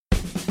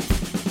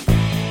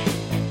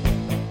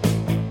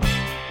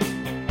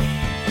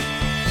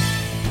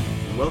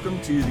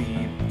Welcome to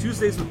the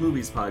Tuesdays with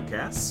Movies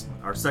podcast,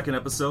 our second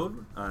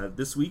episode.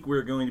 This week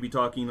we're going to be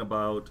talking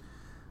about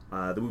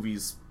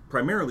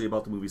primarily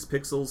about the movies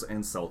Pixels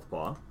and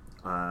Southpaw.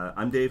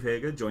 I'm Dave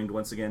Haga, joined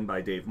once again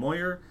by Dave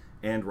Moyer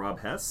and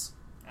Rob Hess.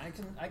 I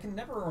can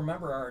never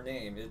remember our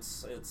name.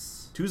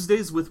 It's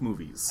Tuesdays with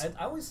Movies.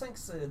 I always think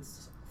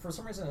it's for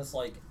some reason it's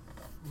like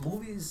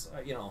movies.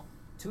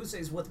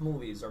 Tuesdays with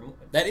Movies or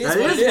That is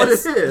what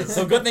it is.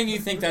 So good thing you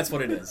think that's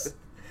what it is.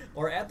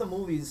 or at the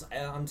movies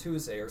on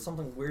Tuesday or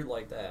something weird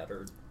like that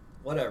or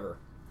whatever.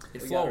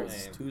 It We got our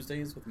flows. name.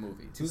 Tuesdays with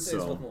movies.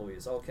 Tuesdays with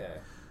Movies. Okay.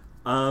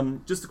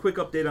 Just a quick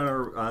update on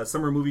our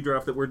summer movie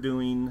draft that we're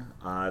doing.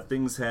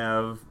 Things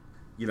have,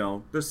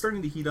 they're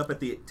starting to heat up at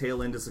the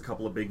tail end as a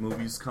couple of big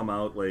movies come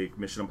out, like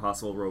Mission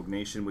Impossible Rogue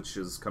Nation, which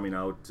is coming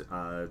out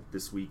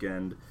this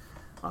weekend.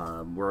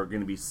 We're going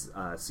to be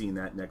seeing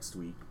that next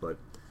week, but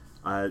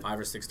 5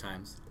 or 6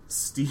 times.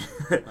 Steve,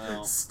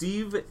 Wow.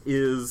 Steve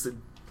is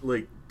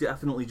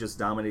definitely just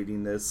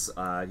dominating this.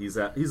 He's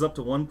up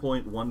to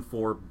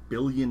 $1.14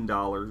 billion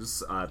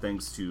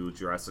thanks to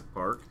Jurassic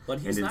Park But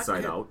he's and not Inside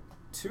gonna hit Out.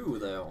 2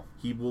 though.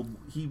 He will.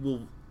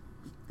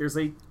 There's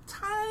a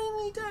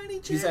tiny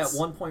chance. He's at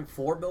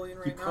 1.4 billion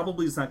right He now.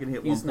 probably is not going to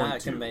hit 1.2. He's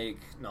not gonna make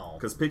no.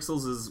 Because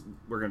Pixels is,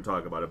 we're going to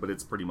talk about it, but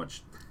it's pretty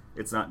much,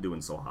 it's not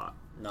doing so hot.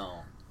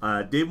 No.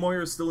 Dave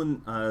Moyer is still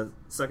in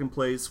second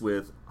place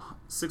with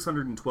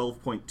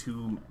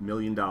 $612.2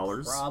 million.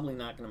 Probably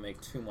not gonna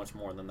make too much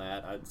more than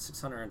that.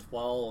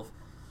 612.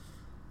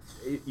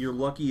 You're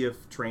lucky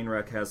if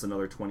Trainwreck has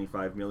another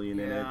 $25 million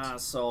in Yeah, it.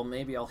 so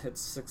maybe I'll hit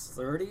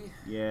 630.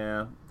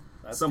 Yeah,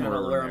 That's somewhere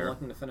kind of where around I'm there.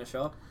 looking to finish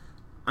up.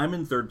 I'm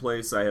in third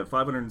place. I have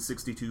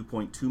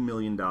 $562.2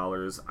 million.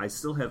 I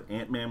still have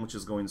Ant-Man, which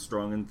is going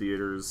strong in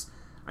theaters.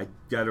 I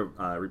got to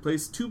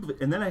replace 2,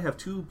 and then I have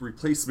 2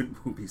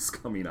 replacement movies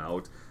coming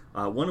out.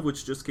 One of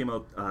which just came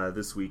out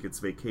this week. It's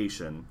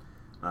Vacation.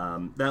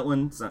 That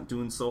one's not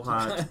doing so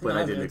hot, but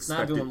I didn't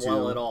expect it to. It's not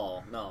doing well at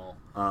all. No.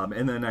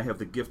 And then I have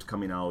The Gift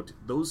coming out.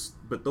 Those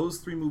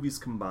 3 movies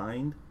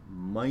combined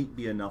might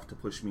be enough to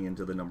push me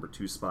into the number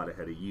 2 spot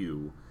ahead of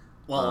you.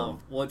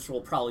 Well, which will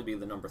probably be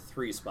the number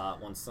 3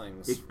 spot once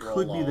things It roll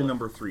could be the out.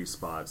 number 3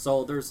 spot.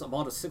 So there's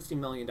about a $60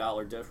 million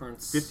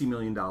difference. $50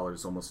 million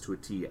almost to a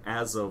T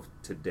as of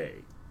today.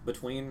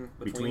 between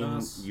Between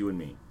us. you and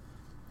me.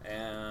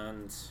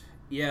 And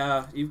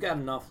yeah, you've got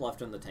enough left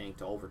in the tank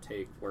to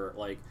overtake where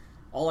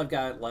all I've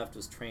got left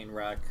is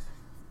Trainwreck.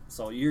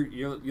 So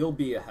you'll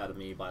be ahead of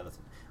me by the.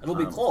 It'll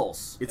be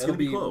close. It's It'll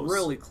going to be close.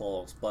 really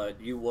close,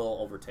 but you will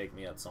overtake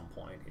me at some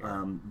point here.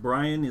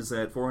 Brian is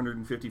at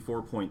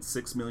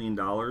 $454.6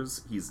 million.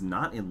 He's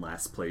not in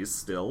last place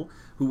still.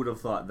 Who would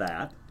have thought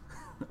that?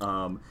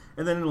 And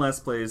then in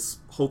last place,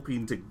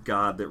 hoping to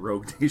God that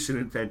Rogue Nation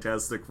and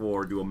Fantastic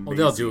Four do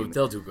amazing. Well,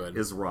 they'll do good.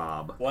 Is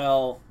Rob.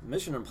 Well,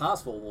 Mission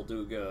Impossible will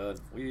do good.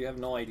 We have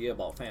no idea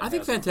about Fantastic I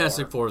think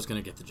Fantastic Four is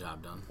going to get the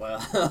job done.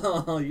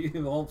 Well,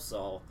 you hope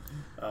so.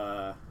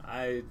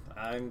 I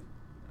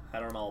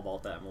don't know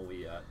about that movie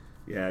yet.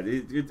 Yeah,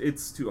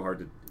 it's too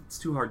hard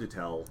to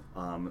tell.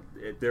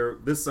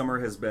 This summer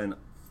has been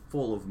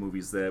full of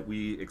movies that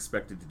we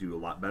expected to do a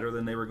lot better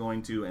than they were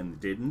going to and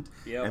didn't.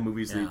 Yep. And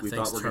movies that we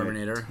thanks thought were going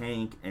Terminator. to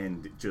tank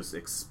and just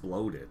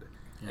exploded.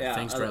 Yeah,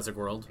 Thanks Jurassic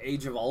World.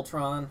 Age of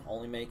Ultron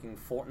only making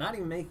not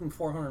even making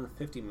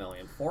 $450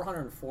 million,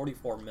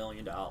 $444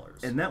 million.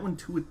 And that one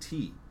to a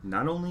T.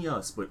 Not only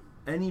us, but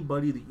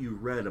anybody that you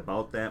read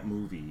about that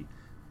movie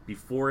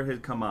before it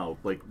had come out,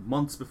 like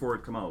months before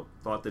it come out,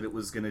 thought that it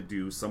was going to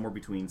do somewhere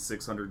between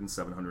 $600 and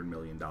 $700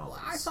 million.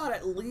 I thought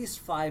at least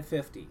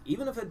 550.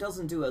 Even if it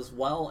doesn't do as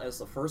well as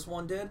the first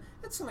one did,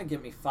 it's going to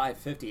get me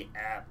 550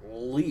 at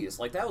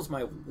least. That was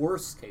my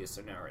worst case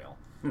scenario.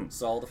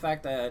 So the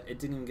fact that it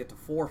didn't even get to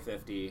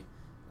 450,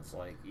 it's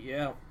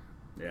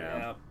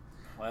yeah.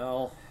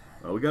 Well,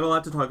 we got a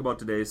lot to talk about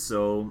today,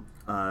 so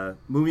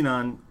moving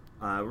on,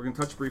 we're going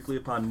to touch briefly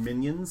upon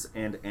Minions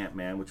and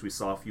Ant-Man, which we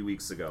saw a few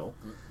weeks ago.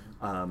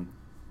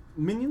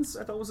 Minions,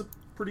 I thought, was a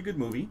pretty good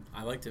movie.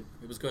 I liked it.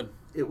 It was good.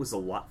 It was a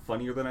lot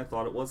funnier than I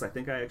thought it was. I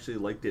think I actually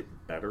liked it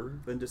better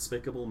than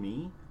Despicable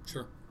Me.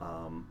 Sure.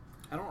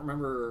 I don't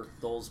remember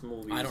those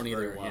movies I don't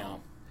very either,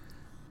 well.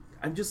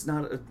 I'm just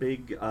not a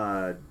big,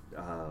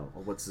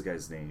 what's the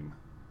guy's name?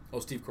 Oh,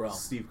 Steve Carell.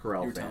 Steve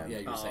Carell You were fan.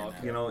 you were saying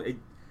okay.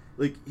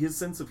 that. His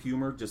sense of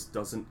humor just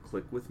doesn't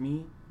click with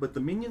me. But the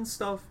Minions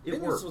stuff, it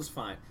Minions worked. was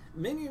fine.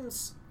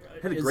 Minions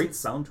Had a great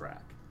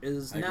soundtrack.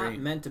 is I not agree.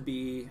 meant to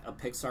be a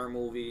Pixar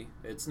movie.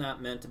 It's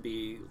not meant to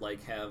be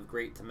have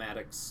great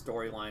thematic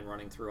storyline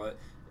running through it.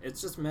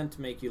 It's just meant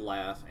to make you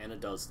laugh, and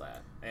it does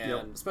that. And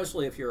Yep.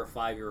 especially if you're a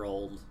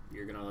 5-year-old,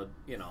 you're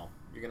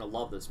gonna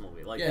love this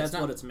movie. Yeah, That's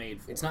what it's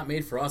made for. It's not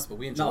made for us, but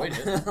we enjoyed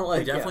it. Like,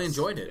 We definitely yes,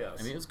 enjoyed it. yes.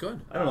 I mean, it was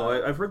good. I don't know.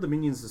 I've heard the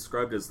Minions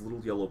described as little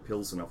yellow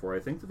pills enough where I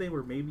think that they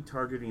were maybe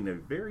targeting a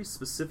very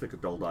specific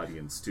adult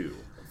audience, too.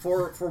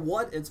 For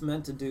what it's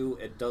meant to do,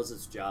 it does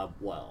its job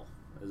well.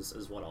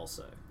 Is what I'll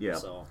say. Yeah.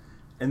 So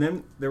And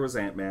then there was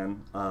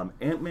Ant-Man.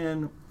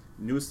 Ant-Man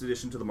newest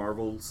addition to the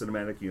Marvel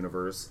Cinematic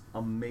Universe.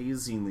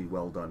 Amazingly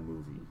well done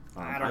movie.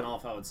 I don't know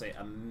if I would say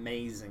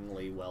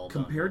amazingly well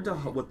done. Compared to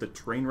what the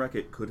train wreck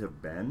it could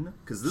have been,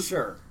 because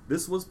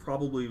this was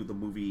probably the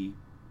movie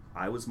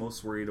I was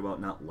most worried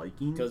about not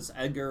liking. Because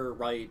Edgar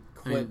Wright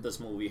quit this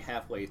movie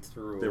halfway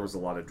through. There was a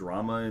lot of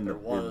drama in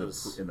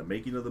the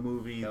making of the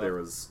movie. Yep. There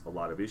was a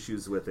lot of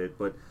issues with it,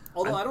 but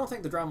although I don't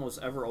think the drama was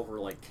ever over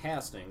like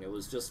casting, it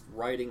was just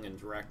writing and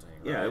directing.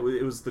 Right? Yeah,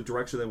 it was the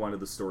direction they wanted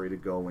the story to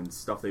go and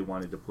stuff they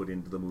wanted to put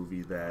into the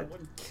movie. That I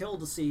would kill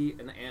to see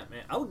an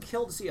Ant-Man. I would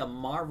kill to see a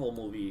Marvel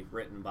movie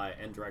written by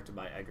and directed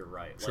by Edgar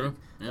Wright. Sure, like,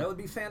 that would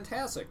be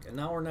fantastic. And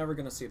now we're never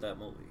going to see that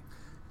movie.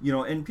 You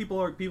know, and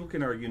people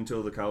can argue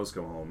until the cows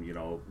come home. You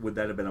know, would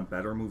that have been a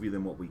better movie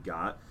than what we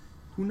got?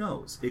 Who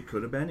knows? It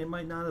could have been. It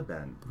might not have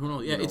been. Who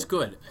knows? Yeah, it's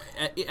good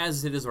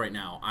as it is right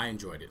now. I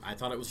enjoyed it. I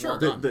thought it was well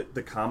done. done.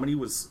 The comedy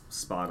was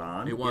spot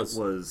on. It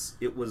was.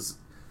 It was.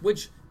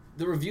 Which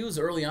the reviews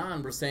early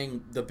on were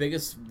saying the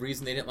biggest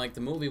reason they didn't like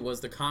the movie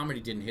was the comedy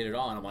didn't hit at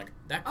all. And I'm like,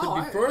 that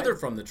could be further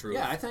from the truth.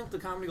 Yeah, I think the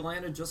comedy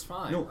landed just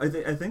fine. No, I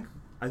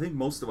think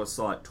most of us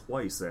saw it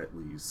twice at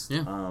least.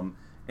 Yeah.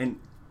 And.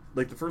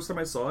 Like, the first time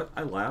I saw it,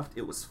 I laughed.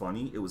 It was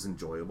funny. It was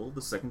enjoyable.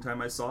 The second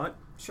time I saw it,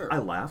 sure, I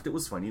laughed. It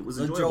was funny. It was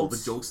enjoyable. The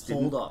jokes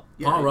didn't hold up.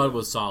 Yeah, Paul Rudd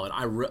was solid.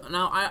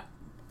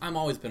 I'm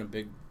always been a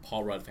big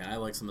Paul Rudd fan. I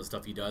like some of the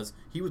stuff he does.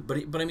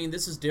 But I mean,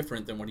 this is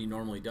different than what he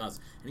normally does,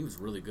 and he was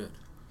really good.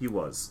 He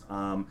was.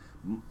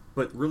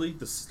 But really,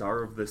 the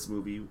star of this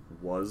movie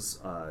was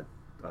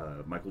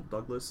Michael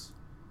Douglas.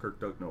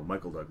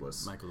 Michael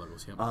Douglas. Michael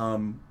Douglas. Yeah.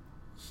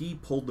 He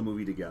pulled the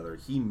movie together.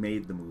 He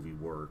made the movie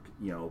work.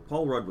 You know,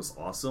 Paul Rudd was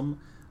awesome.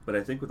 But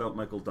I think without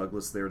Michael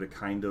Douglas there to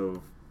kind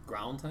of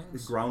ground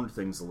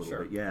things a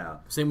little bit, yeah.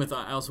 Same with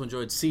I also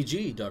enjoyed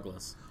CG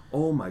Douglas.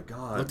 Oh my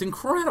god, looked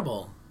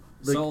incredible.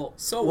 Like,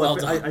 so well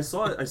done. I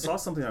saw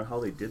something on how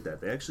they did that.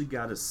 They actually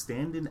got a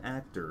stand-in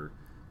actor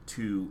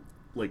to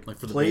play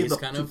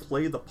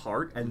the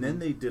part, and then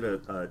they did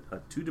a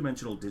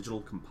two-dimensional digital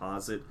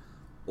composite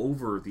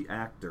over the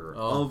actor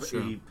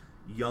a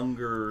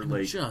younger,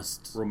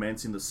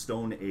 romancing the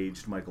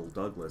stone-aged Michael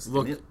Douglas,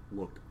 and it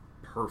looked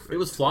perfect. It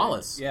was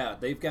flawless. Yeah,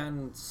 they've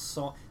gotten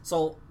so.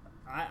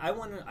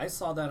 I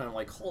saw that and I'm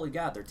like, holy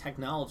god, their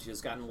technology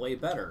has gotten way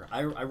better.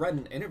 I read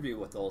an interview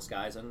with those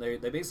guys and they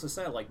basically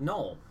said like,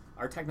 no,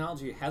 our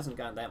technology hasn't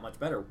gotten that much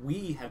better.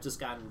 We have just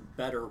gotten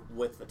better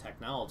with the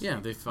technology. Yeah,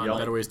 they found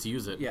better ways to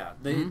use it. Yeah,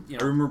 they.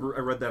 I remember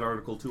I read that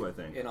article too. I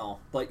think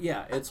but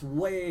yeah, it's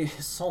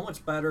so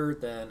much better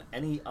than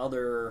any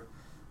other.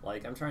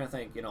 Like I'm trying to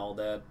think,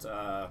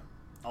 that.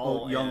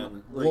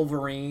 Young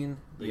Wolverine,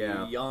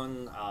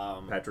 young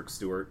Patrick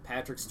Stewart.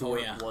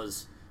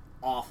 Was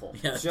awful.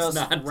 Yeah, just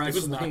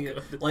wrestling.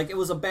 It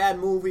was a bad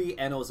movie,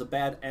 and it was a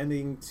bad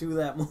ending to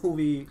that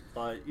movie.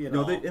 But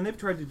they've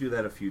tried to do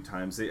that a few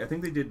times. I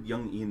think they did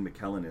young Ian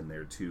McKellen in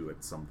there too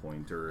at some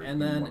point,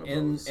 and then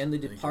in The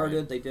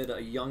Departed, they did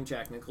a young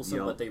Jack Nicholson,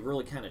 but they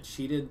really kind of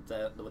cheated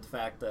with the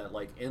fact that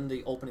in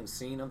the opening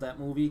scene of that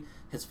movie,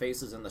 his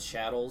face is in the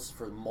shadows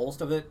for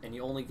most of it, and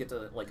you only get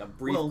to a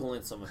brief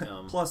glimpse of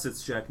him. Plus,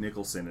 it's Jack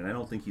Nicholson, and I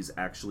don't think he's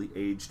actually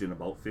aged in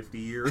about 50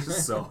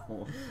 years,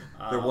 so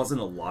there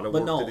wasn't a lot of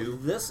work to do.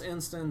 This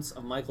instance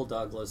of Michael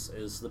Douglas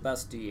is the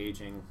best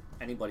de-aging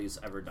anybody's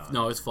ever done.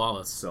 No, it's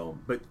flawless. So,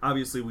 but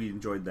obviously we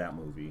enjoyed that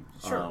movie.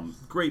 Sure.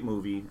 Great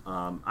movie.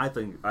 I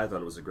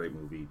thought it was a great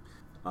movie.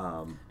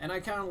 And I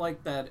kind of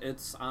like that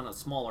it's on a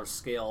smaller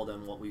scale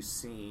than what we've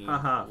seen.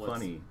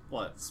 Funny.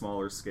 What?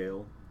 Smaller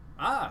scale.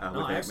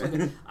 No,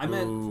 actually, I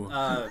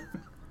meant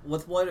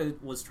with what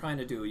it was trying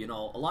to do. A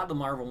lot of the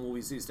Marvel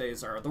movies these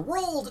days are, the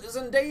world is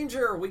in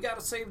danger, we got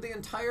to save the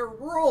entire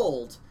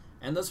world.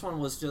 And this one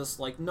was just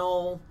like,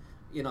 no,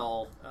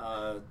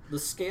 the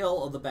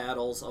scale of the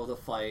battles of the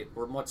fight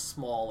were much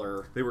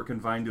smaller. They were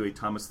confined to a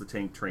Thomas the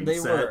Tank train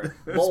set. Were.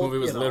 This movie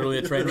was literally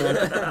a train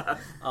wreck.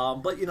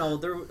 But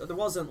there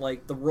wasn't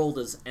the world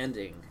is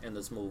ending in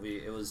this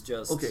movie. It was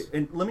just okay.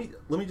 And let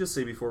me just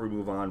say before we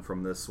move on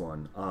from this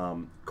one,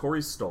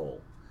 Corey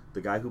Stoll,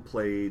 the guy who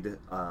played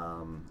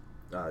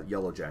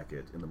Yellow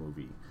Jacket in the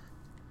movie,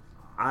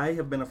 I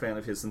have been a fan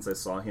of his since I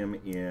saw him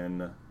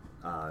in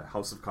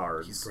House of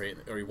Cards. He's great,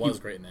 or he was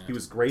great in that. He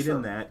was great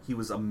in that. He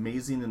was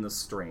amazing in The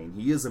Strain.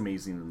 He is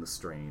amazing in The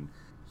Strain.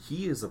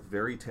 He is a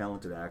very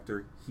talented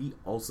actor. He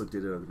also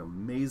did an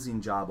amazing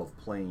job of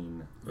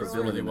playing the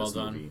villain in this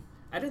movie.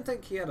 I didn't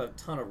think he had a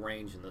ton of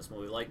range in this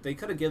movie. They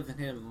could have given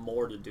him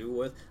more to do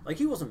with.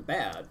 He wasn't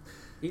bad.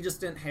 He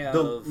just didn't have...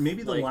 the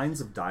lines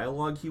of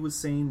dialogue he was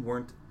saying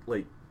weren't,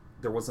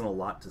 there wasn't a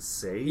lot to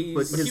say.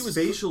 But his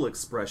facial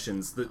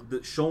expressions, the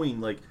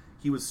showing,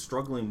 he was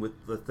struggling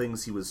with the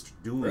things he was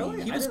doing.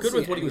 Really? He was good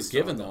with what he was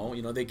given, though.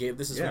 They gave,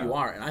 this is who you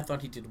are, and I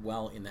thought he did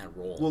well in that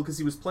role. Well, because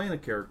he was playing a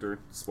character.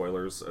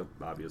 Spoilers,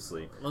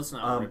 obviously. Let's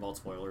not worry about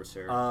spoilers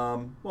here.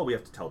 Well, we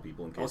have to tell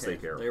people in case they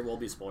care. There will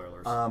be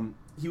spoilers.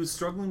 He was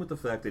struggling with the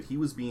fact that he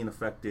was being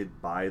affected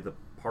by the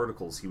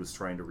particles he was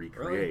trying to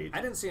recreate. Really?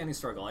 I didn't see any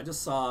struggle. I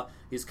just saw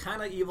he's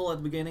kind of evil at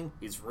the beginning.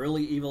 He's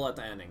really evil at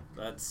the ending.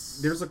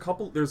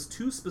 There's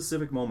two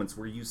specific moments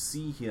where you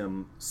see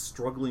him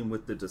struggling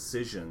with the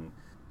decision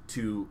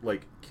to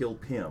like kill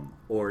Pym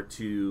or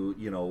to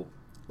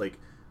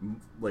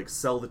like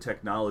sell the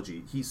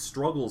technology. He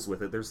struggles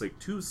with it. There's like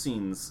two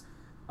scenes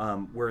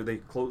where they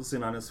close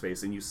in on his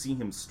face, and you see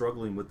him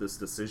struggling with this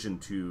decision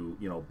to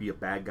be a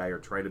bad guy or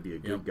try to be a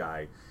good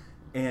guy,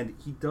 and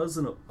he does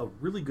a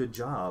really good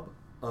job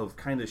of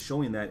kind of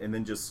showing that, and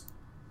then just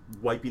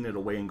wiping it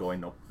away and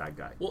going, no, bad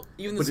guy. Well,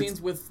 even the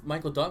scenes with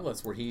Michael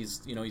Douglas where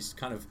he's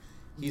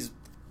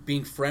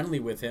being friendly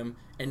with him,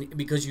 and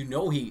because he's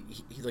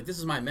like, this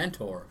is my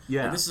mentor.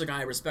 Yeah. And this is a guy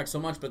I respect so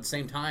much, but at the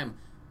same time,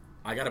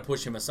 I got to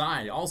push him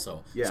aside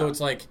also. Yeah. So it's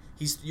like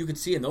you could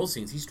see in those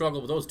scenes he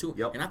struggled with those too.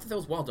 Yep. And I thought that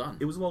was well done.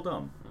 It was well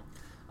done.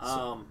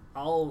 I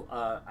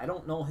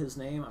don't know his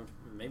name.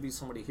 Maybe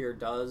somebody here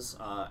does.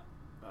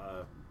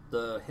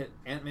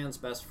 Ant-Man's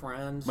best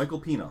friend, Michael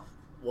Pena.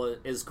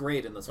 Is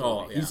great in this movie.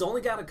 Oh, yeah. He's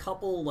only got a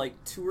couple, like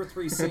 2 or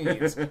 3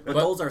 scenes, but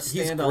those are standout.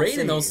 He's great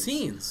scenes. in those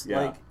scenes.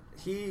 Yeah.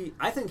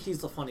 I think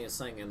he's the funniest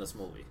thing in this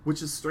movie.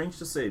 Which is strange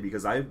to say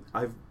because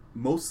I've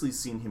mostly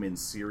seen him in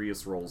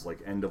serious roles like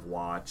End of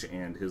Watch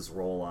and his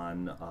role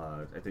on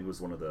I think it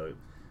was one of the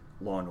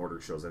Law and Order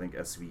shows. I think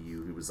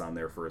SVU. He was on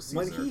there for a season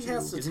When he or two.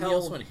 has to Isn't he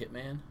also in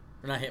Hitman?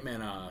 Or not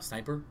Hitman,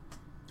 Sniper?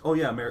 Oh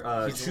yeah,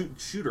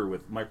 Shooter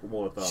with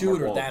Michael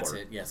Shooter, Mark that's Wahlberg.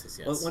 it. Yes.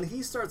 But when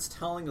he starts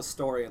telling a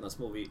story in this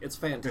movie, it's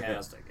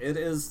fantastic. It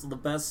is the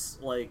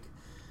best, like...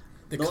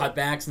 The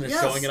cutbacks and they're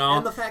yes, showing it all,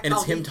 and the fact and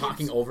it's how he him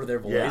talking keeps- over their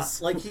voice.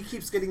 Yeah. Like, he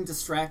keeps getting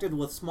distracted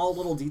with small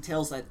little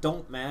details that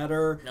don't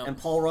matter, No. and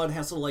Paul Rudd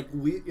has to,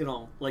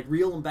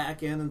 reel him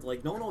back in and,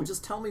 no,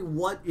 just tell me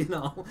what,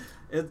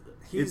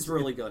 he's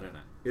really good in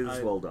it. It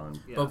is well done.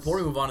 Yes. But before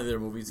we move on to their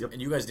movies,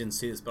 and you guys didn't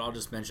see this, but I'll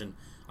just mention,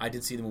 I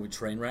did see the movie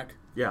Trainwreck,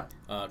 Yeah.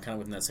 kind of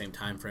within that same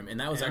time frame, and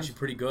that was actually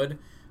pretty good.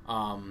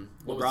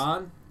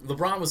 LeBron?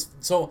 LeBron was...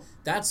 So,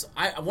 that's...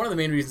 one of the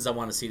main reasons I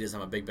want to see it is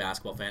I'm a big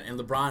basketball fan, and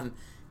LeBron...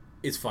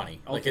 It's funny.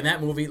 Okay. Like in that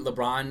movie,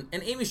 LeBron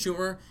and Amy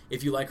Schumer,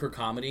 if you like her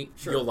comedy,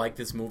 Sure. you'll like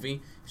this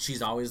movie.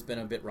 She's always been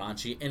a bit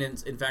raunchy. And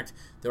in fact,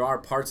 there are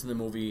parts in the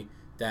movie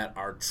that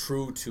are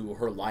true to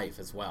her life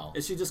as well.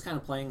 Is she just kind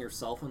of playing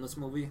herself in this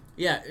movie?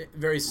 Yeah,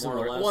 very More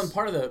similar. or less. Well, and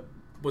part of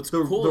what's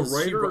The cool is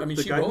writer,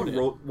 she guy wrote who it.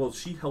 wrote, well,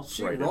 she helped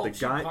She write wrote- it.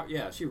 she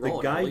wrote The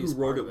at guy who least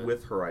wrote part it of it.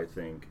 with her, I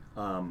think,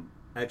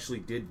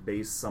 actually did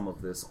base some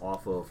of this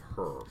off of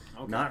her,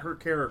 not her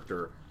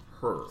character.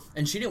 Her.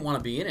 And she didn't want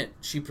to be in it.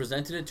 She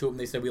presented it to him.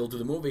 They said, "We'll do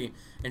the movie."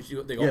 And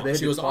they go, Yeah, they had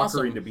 "She to was talk her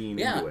awesome." into being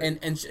yeah, into it.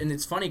 and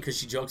it's funny because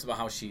she jokes about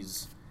how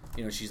she's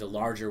a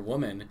larger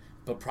woman,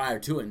 but prior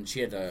to it, and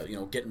she had to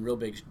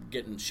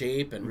get in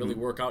shape and really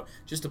work out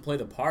just to play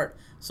the part.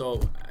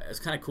 So it's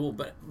kind of cool.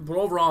 But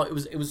overall, it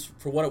was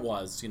for what it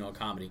was. A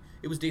comedy.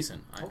 It was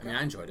decent. I mean,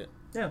 I enjoyed it.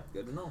 Yeah.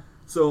 Good to know.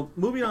 So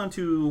moving on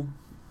to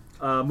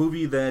a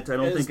movie that I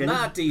don't It's think any...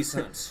 not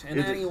decent in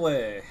any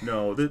way.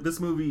 No, this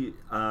movie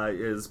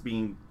is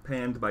being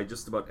panned by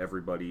just about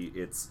everybody.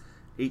 It's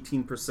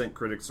 18%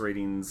 critics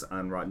ratings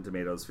on Rotten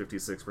Tomatoes,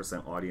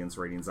 56% audience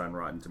ratings on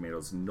Rotten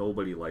Tomatoes.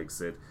 Nobody likes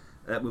it.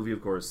 That movie,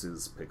 of course,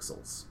 is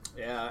Pixels.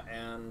 Yeah,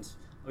 and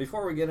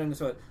before we get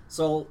into it,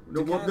 so...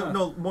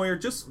 No, Moyer,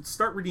 just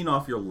start reading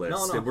off your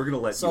list, and we're going to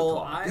let you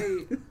talk.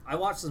 So I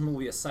watched this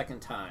movie a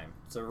second time.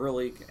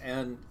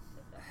 And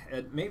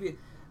it maybe...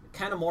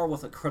 kind of more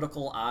with a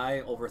critical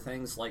eye over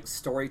things like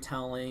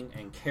storytelling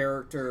and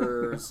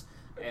characters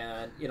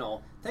and,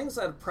 things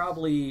that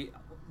probably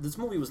this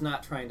movie was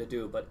not trying to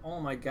do, but oh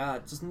my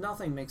god, just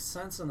nothing makes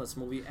sense in this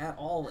movie at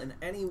all in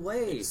any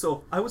way.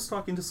 So I was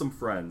talking to some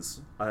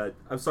friends.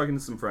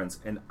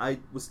 And I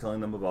was telling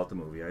them about the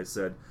movie. I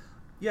said,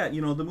 yeah,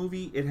 the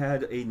movie, it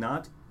had a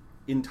not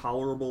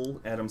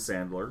intolerable Adam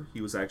Sandler. He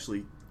was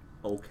actually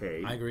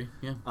okay. I agree,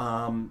 yeah.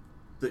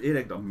 It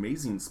had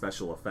amazing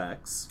special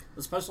effects.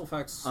 The special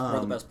effects were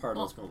the best part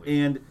of this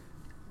movie. And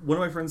one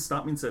of my friends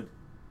stopped me and said,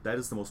 that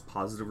is the most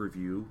positive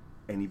review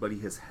anybody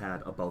has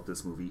had about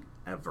this movie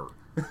ever.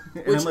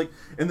 And I'm like,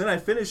 and then I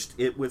finished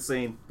it with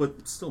saying,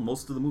 but still,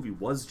 most of the movie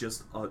was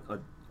just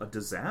a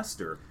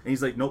disaster. And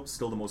he's like, nope,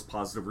 still the most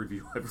positive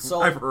review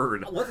I've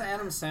heard. With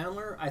Adam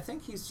Sandler, I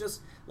think he's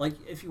just,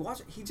 if you watch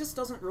it, he just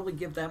doesn't really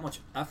give that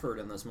much effort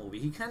in this movie.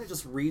 He kind of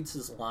just reads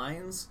his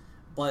lines.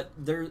 But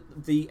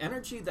the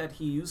energy that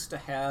he used to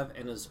have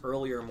in his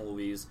earlier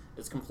movies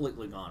is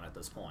completely gone at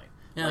this point.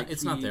 Yeah,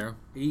 it's not there.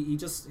 He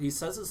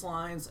says his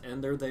lines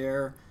and they're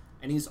there,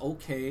 and he's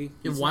okay.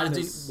 Yeah, why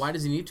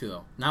does he need to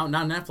though? Now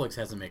Netflix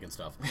has him making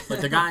stuff.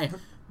 Like the guy,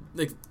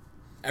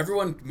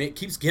 everyone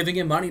keeps giving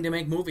him money to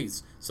make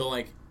movies, so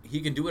he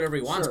can do whatever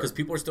he wants because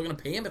people are still going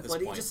to pay him at this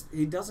point. But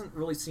he doesn't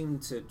really seem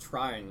to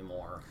try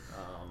anymore.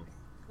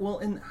 Well,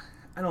 and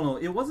I don't know.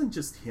 It wasn't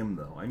just him,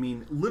 though. I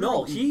mean, literally...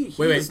 No, he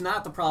is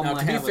not the problem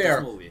now, I have with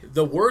this movie.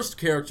 The worst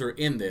character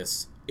in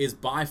this is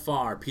by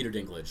far Peter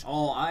Dinklage.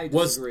 Oh, I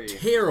disagree. Was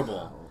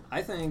terrible.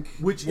 I think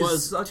which was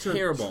is such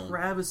terrible. a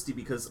travesty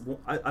because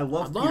I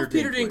love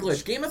Peter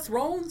Dinklage. Game of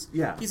Thrones?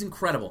 Yeah. He's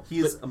incredible. He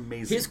is But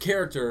amazing. His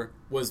character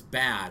was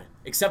bad,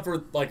 except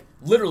for, like,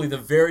 literally the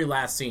very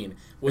last scene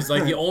was,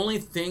 like, the only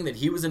thing that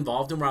he was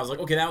involved in where I was like,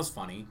 okay, that was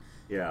funny.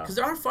 Yeah. Because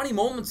there are funny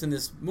moments in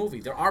this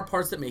movie. There are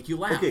parts that make you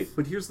laugh. Okay,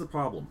 but here's the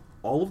problem.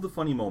 All of the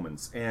funny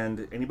moments,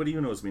 and anybody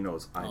who knows me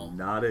knows I'm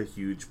not a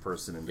huge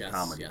person into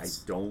comedy.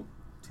 Yes. I don't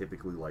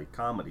typically like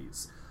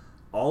comedies.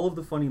 All of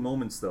the funny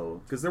moments,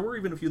 though, because there were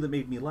even a few that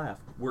made me laugh,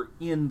 were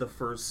in the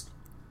first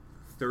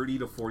 30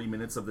 to 40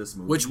 minutes of this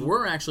movie. Which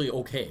were actually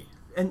okay.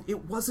 And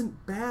it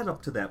wasn't bad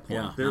up to that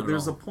point. Yeah,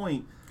 There's all. a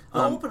point.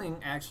 the opening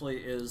actually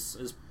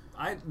is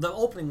the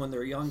opening when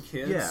they're young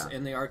kids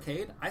in the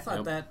arcade. I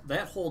thought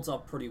that holds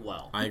up pretty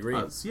well. I agree.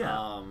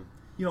 Yeah.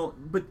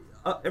 But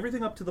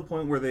everything up to the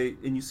point where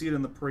and you see it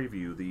in the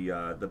preview,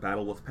 the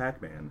battle with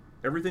Pac-Man.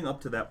 Everything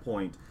up to that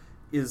point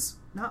is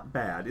not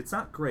bad. It's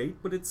not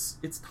great, but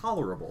it's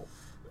tolerable.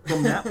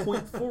 From that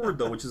point forward,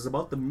 though, which is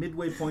about the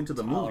midway point of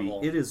the movie,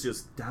 it is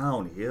just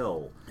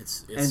downhill.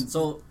 And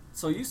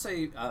so you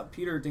say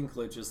Peter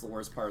Dinklage is the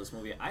worst part of this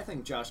movie. I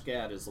think Josh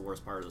Gad is the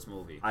worst part of this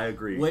movie. I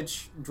agree.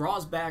 Which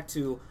draws back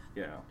to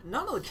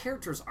none of the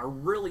characters are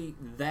really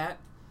that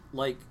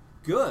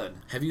good.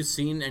 Have you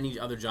seen any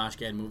other Josh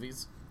Gad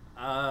movies?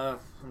 I'm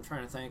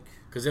trying to think.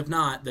 Because if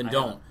not, then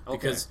don't. Okay.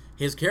 Because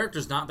his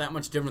character's not that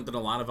much different than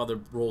a lot of other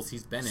roles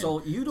he's been in.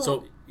 So you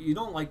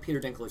don't like Peter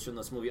Dinklage in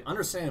this movie,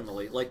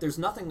 understandably. Like, there's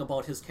nothing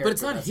about his character. But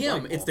it's not that's him.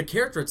 likable. It's the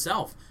character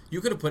itself. You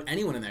could have put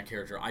anyone in that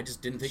character. I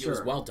just didn't think it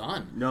was well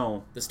done.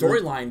 No. The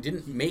storyline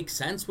didn't make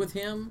sense with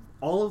him.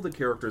 All of the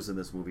characters in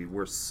this movie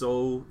were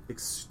so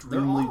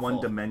extremely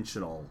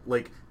one-dimensional.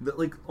 Like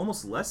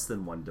almost less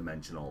than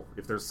one-dimensional,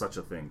 if there's such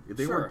a thing.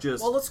 They were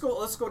just... Well, let's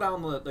go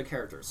down the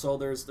characters. So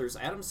there's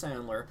Adam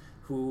Sandler,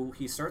 who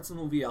he starts the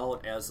movie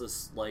out as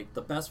this, like,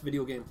 the best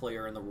video game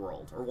player in the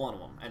world, or one of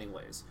them,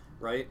 anyways,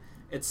 right?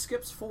 It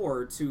skips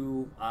forward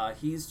to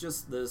he's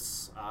just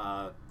this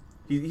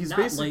he's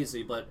not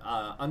lazy, but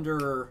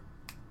under.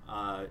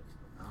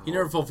 He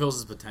never fulfills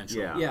his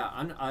potential.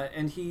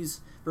 And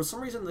he's for some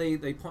reason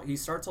he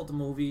starts out the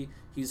movie.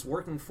 He's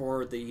working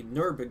for the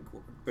Nerd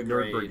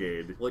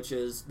Brigade, which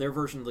is their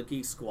version of the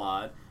Geek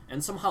Squad,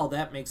 and somehow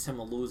that makes him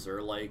a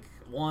loser. Like,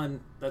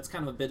 one, that's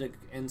kind of a bit of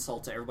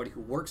insult to everybody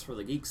who works for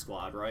the Geek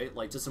Squad, right?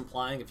 Like, just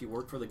implying if you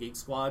work for the Geek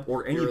Squad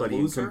or anybody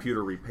in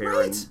computer repair,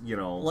 right?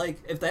 And, like,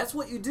 if that's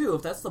what you do,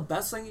 if that's the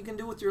best thing you can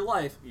do with your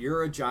life,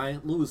 you're a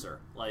giant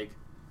loser. Like,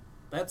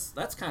 that's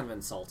kind of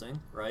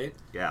insulting, right?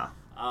 Yeah.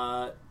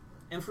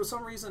 And for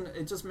some reason,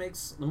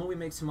 the movie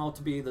makes him out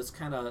to be this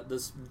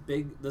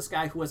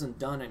guy who hasn't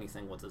done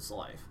anything with his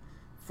life.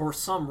 For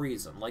some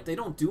reason, like, they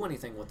don't do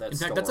anything with that. In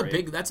fact,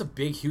 that's a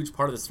big, huge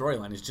part of the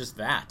storyline. Is just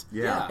that.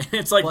 Yeah. And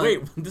it's like,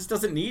 wait, this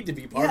doesn't need to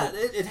be part of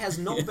it. Yeah, it has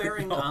no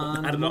bearing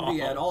on the movie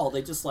at all.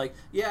 They just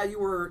you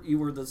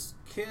were this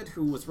kid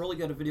who was really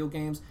good at video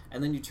games,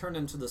 and then you turned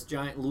into this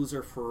giant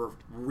loser for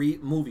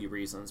movie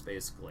reasons,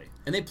 basically.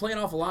 And they play it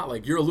off a lot,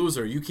 like, you're a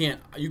loser. You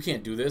can't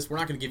do this. We're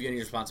not going to give you any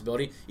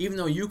responsibility, even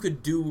though you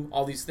could do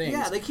all these things.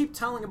 Yeah, they keep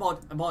telling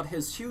about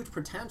his huge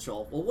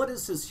potential. Well, what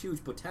is his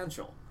huge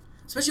potential?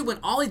 Especially when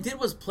all he did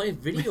was play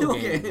video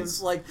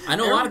games. Like, I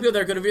know a lot of people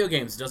that are good at video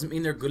games. It doesn't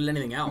mean they're good at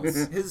anything else.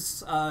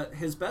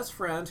 His best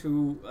friend,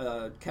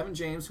 Kevin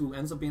James, who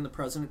ends up being the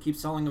president,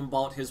 keeps telling him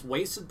about his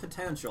wasted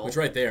potential. Which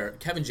right there,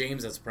 Kevin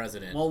James as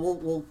president. Well,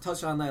 we'll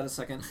touch on that in a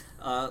second.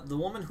 The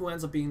woman who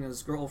ends up being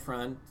his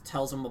girlfriend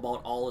tells him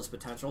about all his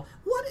potential.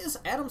 What is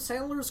Adam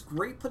Sandler's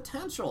great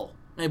potential?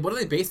 Hey, what are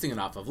they basing it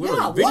off of?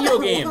 Literally, video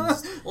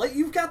games. Like,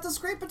 you've got this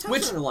great potential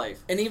in your life.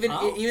 And even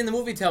the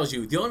movie tells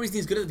you, the only reason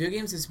he's good at video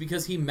games is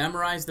because he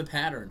memorized the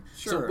pattern.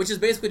 Sure. So, which is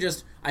basically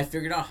just, I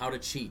figured out how to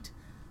cheat.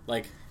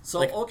 Okay.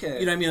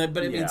 You know what I mean?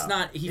 But it's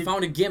not, he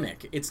found a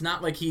gimmick. It's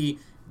not like he...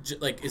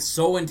 is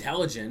so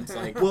intelligent.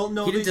 Well,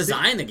 no, he didn't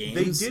design the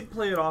games. They did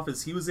play it off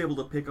as he was able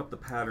to pick up the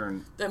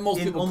pattern that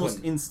most people almost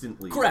couldn't.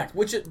 Instantly. Correct.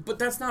 But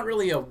that's not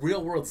really a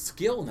real world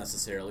skill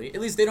necessarily. At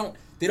least they don't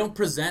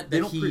present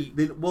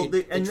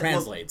that it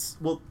translates.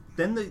 Well,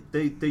 then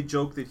they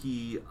joke that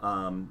he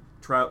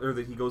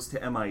that he goes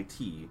to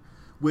MIT,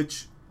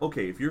 which,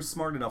 okay, if you're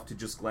smart enough to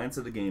just glance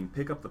at a game,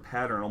 pick up the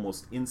pattern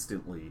almost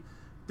instantly,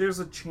 there's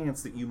a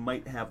chance that you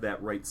might have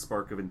that right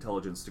spark of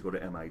intelligence to go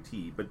to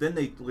MIT. But then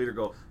they later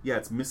go, yeah,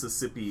 it's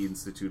Mississippi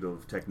Institute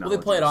of Technology. Well,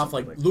 they play it off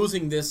like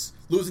losing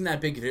that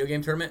big video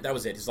game tournament, that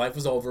was it. His life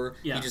was over.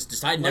 Yeah. He just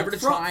decided never to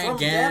try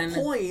again. From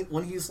that point,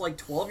 when he's like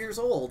 12 years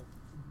old,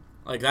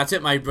 like, that's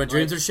it. My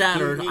dreams are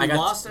shattered. He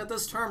lost at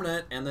this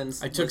tournament, and then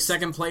I took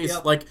second place.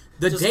 Like,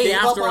 the day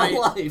after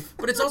life.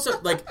 But it's also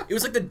like it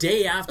was like the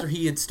day after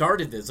he had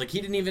started this. Like,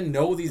 he didn't even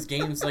know these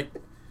games. Like,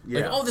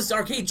 this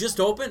arcade just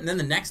opened, and then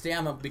the next day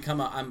I'm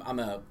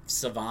a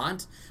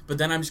savant. But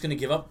then I'm just gonna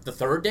give up the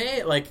third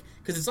day, like,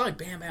 because it's like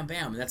bam, bam,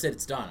 bam, and that's it.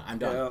 It's done. I'm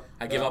done.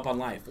 I give up on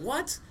life.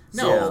 What?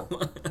 No.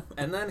 Yeah.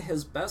 And then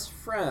his best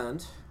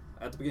friend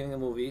at the beginning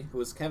of the movie, who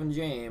was Kevin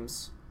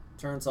James,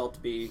 turns out to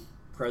be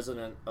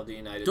president of the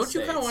United Don't States.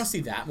 you kind of want to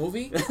see that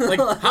movie? Like,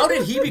 how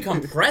did he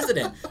become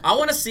president? I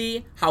want to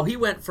see how he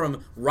went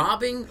from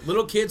robbing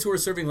little kids who were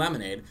serving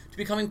lemonade to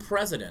becoming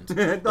president.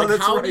 No, Like,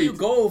 that's how right. do you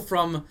go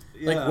from,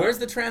 like, Yeah. where's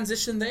the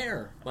transition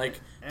there? Like,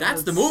 And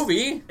that's the it's-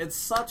 movie. It's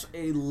such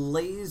a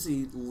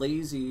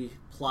lazy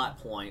plot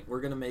point.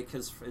 We're gonna make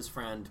his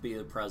friend be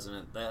the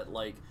president. That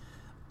like,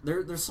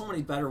 there's so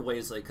many better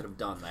ways they could have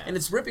done that. And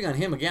it's ripping on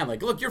him again.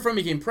 Like, look, your friend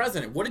became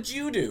president. What did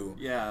you do?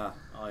 yeah,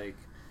 like.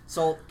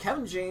 So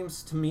Kevin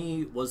James to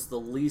me was the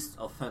least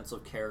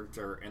offensive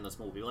character in this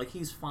movie. Like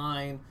he's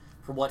fine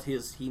for what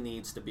he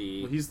needs to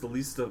be. Well, he's the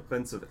least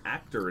offensive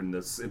actor in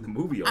the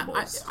movie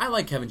almost. I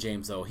like Kevin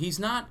James, though. He's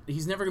never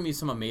going to be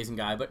some amazing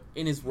guy, but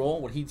in his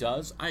role, what he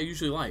does, I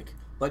usually like.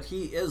 But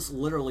he is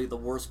literally the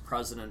worst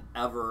president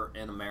ever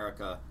in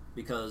America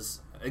because,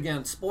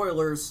 again,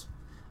 spoilers,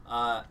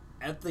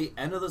 at the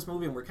end of this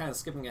movie, and we're kind of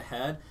skipping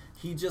ahead,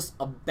 he just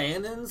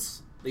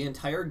abandons the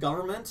entire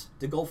government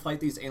to go fight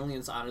these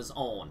aliens on his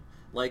own.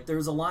 Like,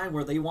 there's a line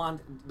where they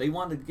want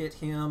to get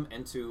him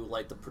into,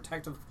 like, the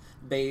protective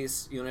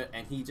base unit,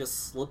 and he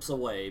just slips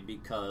away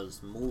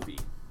because movie.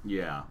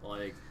 Yeah.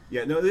 Like,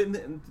 Yeah, no,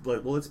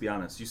 well, let's be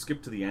honest. You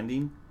skip to the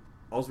ending,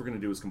 all we're going to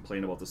do is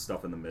complain about the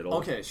stuff in the middle.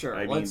 Okay, sure.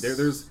 I mean, Let's-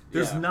 there's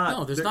yeah.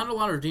 No, there's not a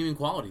lot of redeeming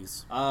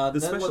qualities. then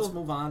special- let's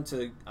move on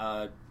to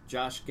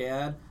Josh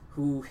Gad,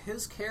 who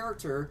his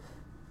character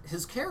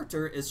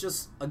is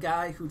just a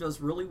guy who does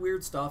really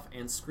weird stuff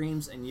and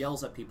screams and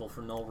yells at people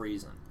for no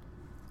reason.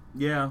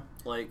 Yeah,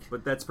 Like,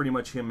 but that's pretty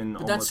much him in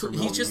But almost that's every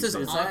he's just movie.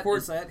 this Is that- awkward.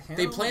 is that him?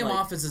 They play him Like-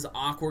 off as this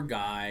awkward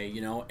guy, you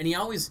know, and he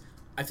always.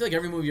 I feel like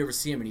every movie you ever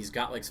see him, and he's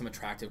got like some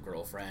attractive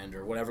girlfriend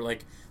or whatever.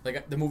 Like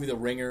the movie The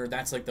Ringer.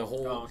 That's like the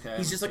whole. Oh, okay,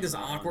 He's just I like this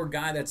haven't seen that awkward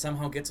guy that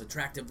somehow gets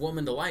attractive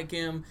woman to like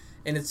him,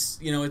 and it's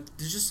there's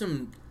just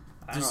some.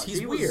 I don't know. He's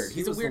He weird. Was,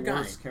 He's a weird the guy.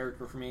 worst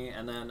character for me.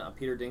 And then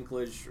Peter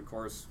Dinklage, of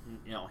course,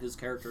 his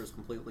character is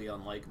completely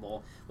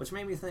unlikable, which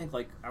made me think,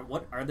 like,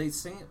 what are they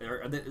saying?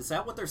 Is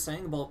that what they're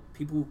saying about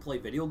people who play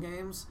video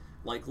games?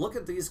 Like, look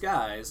at these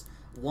guys.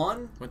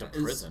 One Went to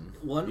is- prison.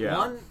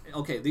 Yeah.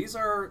 Okay, these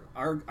are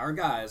our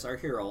guys, our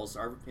heroes,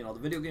 the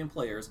video game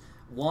players.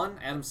 One,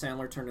 Adam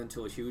Sandler turned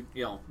into a huge.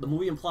 The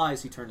movie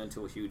implies he turned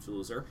into a huge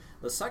loser.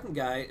 The second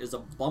guy is a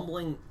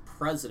bumbling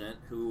president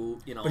who,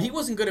 But he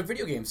wasn't good at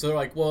video games, so they're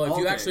like, well, if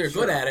you Okay, actually are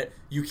sure. good at it,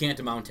 you can't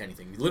amount to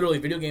anything. Literally,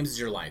 video games is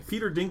your life.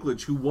 Peter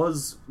Dinklage, who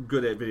was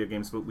good at video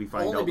games, but we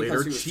find only out because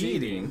later he was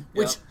cheating.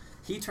 Which- Yep.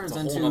 He turns It's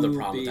a whole into other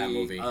problem with that the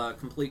movie.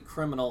 complete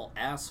criminal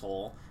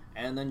asshole,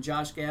 and then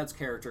Josh Gad's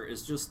character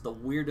is just the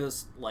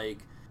weirdest, like,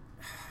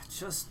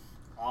 just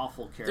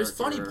awful character. There's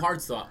funny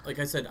parts though. Like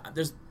I said,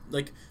 there's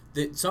like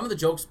some of the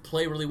jokes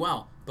play really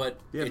well, but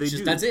Yeah, it's they just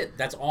do. that's it.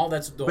 That's all.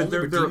 That's the But only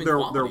they're redeeming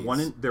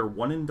qualities. they're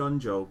one and done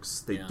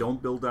jokes. They Yeah.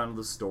 don't build onto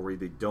the story.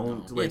 They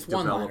don't Yeah, like it's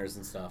develop. one-liners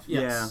and stuff.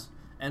 Yes.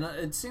 And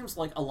it seems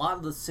like a lot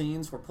of the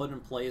scenes were put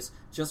in place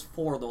just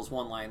for those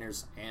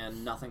one-liners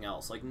and nothing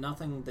else. Like,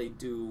 nothing they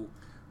do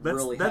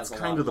really That's has a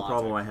kind lot of the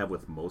problem I logic. have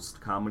with most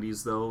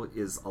comedies, though,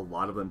 is a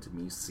lot of them to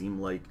me seem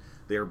like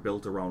they're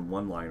built around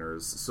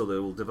one-liners, so they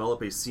will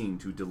develop a scene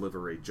to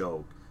deliver a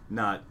joke,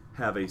 not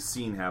have a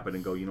scene happen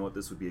and go, you know what,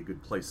 this would be a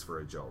good place for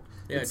a joke.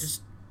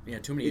 Yeah,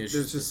 too many issues.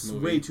 There's with this just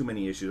movie. way too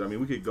many issues. I mean,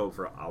 we could go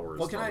for hours.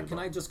 Well, can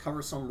probably, I just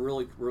cover some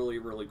really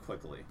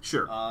quickly?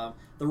 Sure.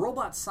 The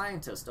robot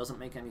scientist doesn't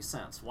make any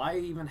sense. Why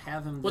even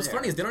have him What's there?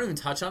 funny is they don't even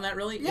touch on that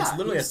really. Yeah, It's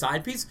literally a he's-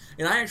 side piece,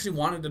 and I actually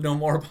wanted to know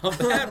more about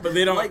that, but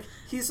they don't. Like,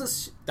 he's a...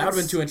 that would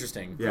have been too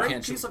interesting. Yeah. I great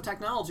can't piece of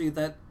technology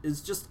that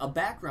is just a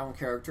background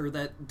character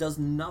that does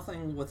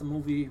nothing with the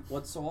movie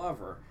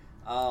whatsoever.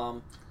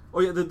 Oh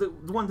yeah, the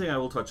one thing I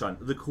will touch on,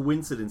 the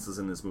coincidences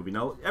in this movie.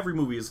 Now, every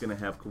movie is going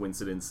to have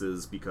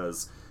coincidences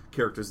because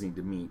characters need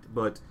to meet,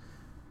 but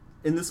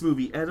in this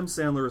movie, Adam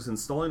Sandler is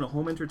installing a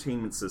home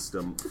entertainment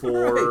system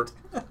for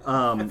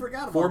I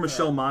forgot about for that.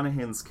 Michelle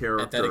Monaghan's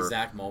character, At that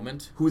exact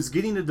moment. who's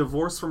getting a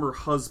divorce from her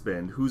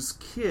husband, whose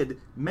kid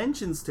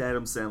mentions to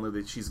Adam Sandler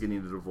that she's getting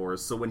a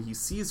divorce, so when he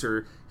sees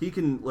her, he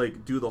can,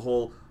 like, do the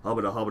whole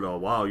hubba hubba,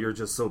 wow, you're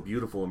just so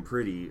beautiful and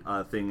pretty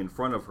thing in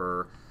front of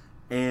her,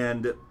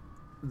 and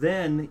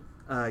then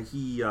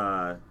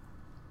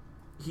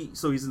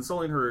he's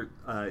installing her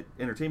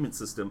entertainment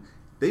system.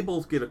 They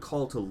both get a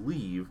call to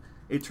leave.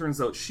 It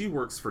turns out she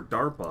works for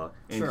DARPA,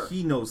 and Sure.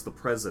 he knows the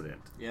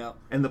president. Yeah.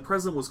 And the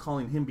president was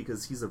calling him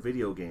because he's a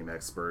video game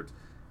expert.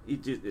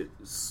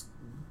 It's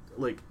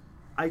like,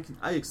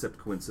 I accept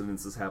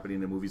coincidences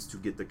happening in movies to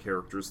get the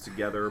characters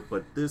together,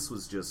 but this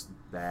was just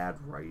bad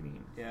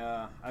writing.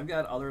 Yeah, I've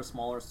got other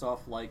smaller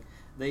stuff, like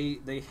they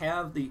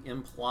have the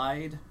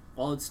implied...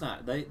 Well, it's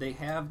not. They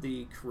have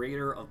the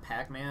creator of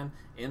Pac-Man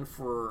in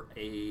for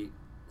a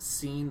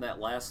scene that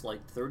lasts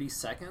like 30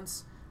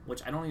 seconds,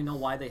 which I don't even know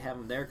why they have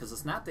him there, because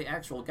it's not the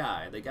actual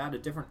guy. They got a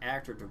different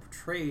actor to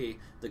portray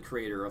the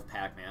creator of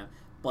Pac-Man,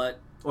 but...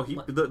 Well,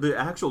 the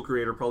actual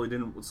creator probably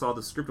saw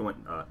the script and went,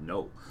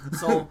 no.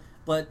 So,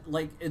 but,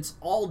 like, it's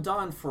all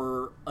done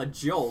for a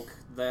joke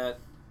that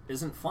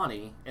isn't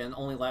funny and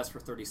only lasts for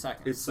 30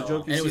 seconds. It's the So-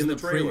 joke you And it see was in the in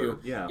the trailer. preview.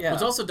 Yeah. Yeah.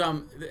 What's also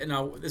dumb, and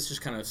now this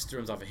just kind of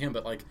stems off of him,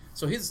 but like,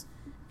 so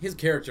his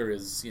character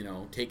is,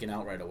 taken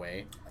out right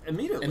away.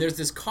 Immediately. And there's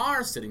this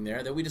car sitting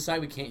there that we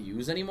decide we can't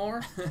use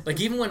anymore. Like,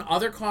 even when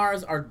other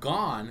cars are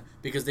gone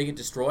because they get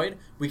destroyed,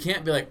 we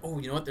can't be like, oh,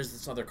 you know what, there's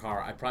this other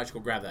car. I probably should go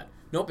grab that.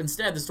 Nope,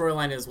 instead, the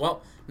storyline is,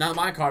 well, now that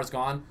my car's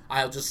gone,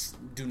 I'll just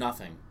do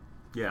nothing.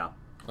 Yeah.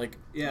 Like,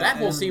 that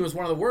whole scene was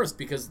one of the worst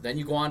because then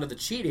you go on to the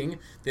cheating.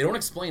 They don't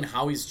explain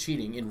how he's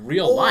cheating in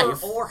real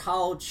life. Or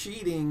how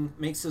cheating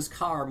makes his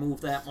car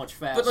move that much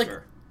faster. But,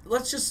 like,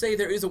 let's just say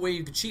there is a way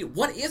you could cheat.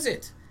 What is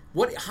it?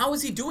 How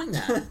is he doing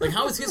that? Like,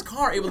 how is his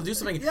car able to do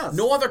something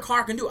no other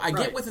car can do? I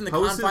get within the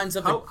confines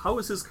of the... How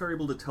is his car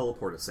able to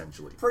teleport,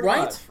 essentially? Pretty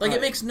right? much, Like, it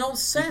makes no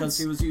sense. Because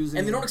he was using...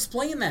 And they don't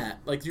explain that.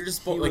 Like, you're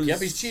just... yep,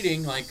 he's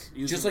cheating. Like,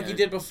 just like he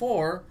did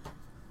before.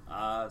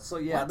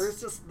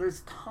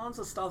 There's tons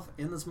of stuff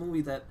in this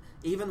movie that,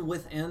 even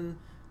within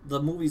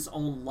the movie's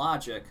own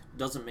logic,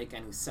 doesn't make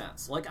any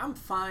sense. Like, I'm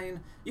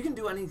fine. You can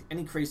do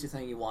any crazy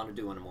thing you want to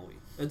do in a movie.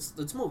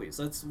 It's movies.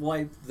 That's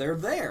why they're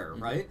there,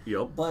 right?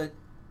 Yep. But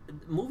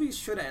movies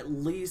should at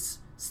least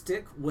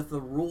stick with the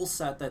rule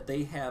set that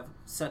they have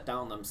set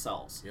down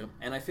themselves. Yep.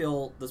 And I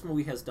feel this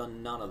movie has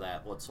done none of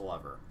that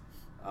whatsoever.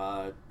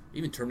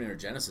 Even Terminator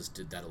Genesis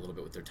did that a little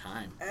bit with their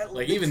time.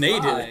 Like, even they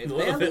did it a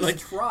little bit. Like,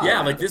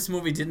 yeah, like this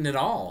movie didn't at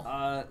all.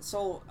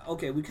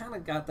 Okay, we kind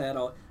of got that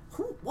out.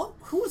 Who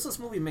was this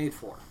movie made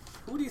for?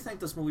 Who do you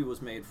think this movie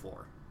was made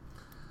for?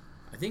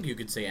 I think you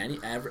could say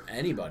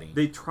anybody.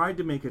 They tried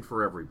to make it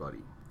for everybody.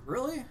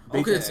 Really?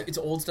 Because it's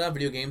old style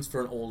video games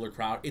for an older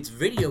crowd. It's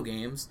video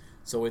games,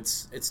 so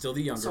it's still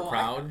the younger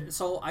crowd.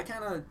 So I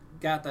kind of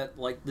got that,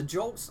 like, the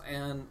jokes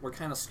were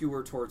kind of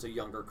skewered towards a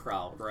younger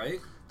crowd, right?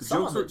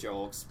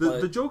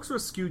 The jokes were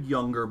skewed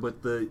younger,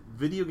 but the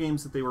video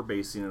games that they were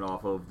basing it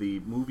off of,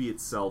 the movie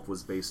itself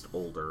was based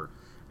older,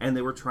 and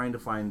they were trying to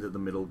find the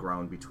middle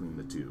ground between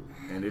the two,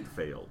 and it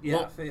failed.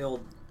 Yeah, it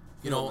failed.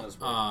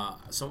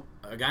 So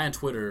a guy on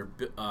Twitter,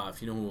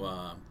 if you know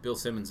who Bill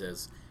Simmons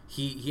is,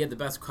 he had the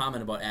best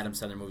comment about Adam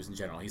Sandler movies in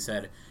general. He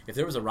said, if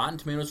there was a Rotten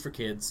Tomatoes for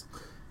kids,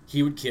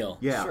 he would kill.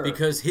 Yeah. Sure.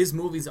 Because his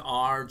movies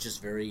are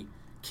just very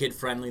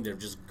kid-friendly. They're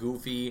just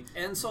goofy.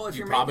 And so if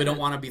you probably don't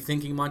want to be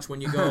thinking much when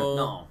you go.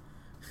 No.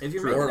 If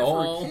you're making it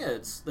for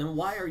kids, then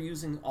why are you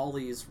using all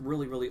these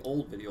really, really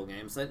old video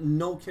games that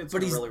no kids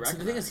can really recognize?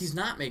 The thing is, he's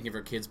not making it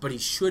for kids, but he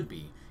should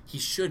be. He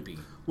should be.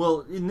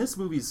 Well, in this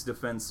movie's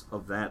defense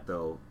of that,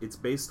 though, it's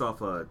based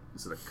off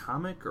is it a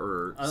comic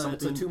or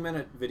something? It's a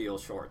 2-minute video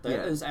short.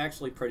 That is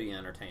actually pretty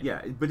entertaining.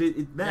 Yeah, but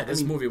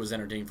this movie was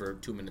entertaining for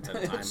 2 minutes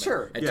at a time.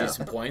 Sure. At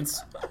decent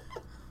points.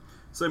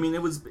 So, I mean,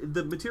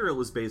 the material it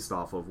was based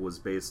off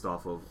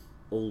of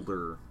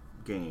older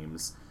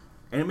games.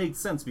 And it made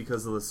sense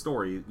because of the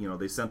story. You know,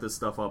 they sent this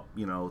stuff up,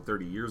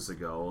 30 years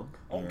ago.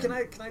 Oh, can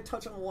I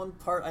touch on one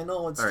part? I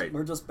know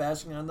we're just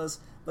bashing on this,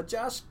 but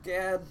Josh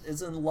Gad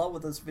is in love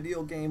with this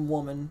video game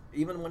woman,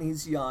 even when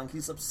he's young.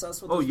 He's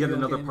obsessed with this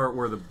video game. Part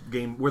where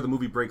the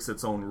movie breaks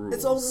its own rules.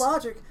 Its own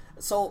logic.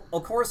 So,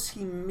 of course,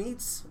 he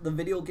meets the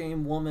video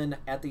game woman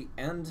at the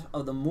end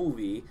of the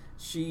movie.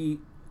 She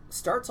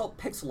starts out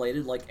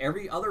pixelated like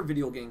every other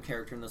video game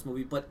character in this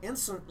movie, but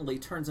instantly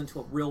turns into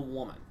a real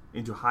woman.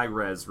 Into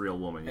high-res real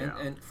woman, yeah.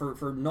 And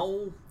for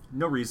no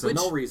reason.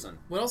 No reason.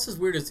 What else is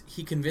weird is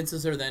he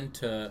convinces her then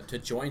to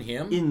join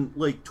him. In,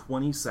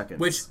 20 seconds.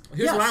 Which,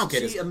 here's what I don't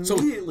get is... She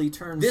immediately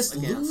turns this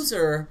against.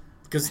 Loser,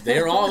 because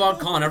they're all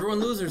about calling everyone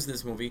losers in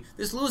this movie,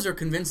 this loser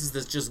convinces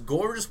this just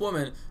gorgeous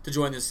woman to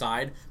join this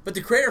side, but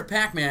the creator of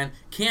Pac-Man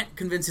can't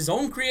convince his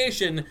own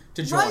creation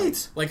to join.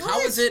 Right! How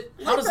does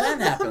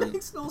that happen? That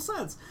makes no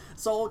sense.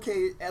 So,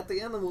 okay, at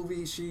the end of the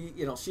movie, she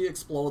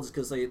explodes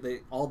because they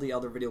all the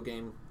other video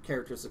game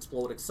characters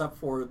explode except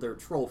for their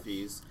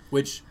trophies.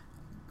 Which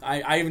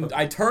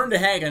I turned to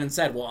Hagen and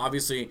said, well,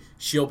 obviously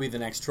she'll be the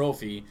next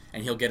trophy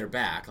and he'll get her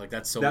back. Like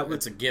that's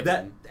a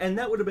given.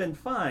 That would have been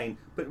fine.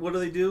 But what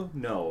do?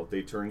 No,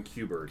 they turn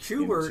Q*bert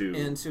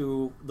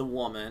into the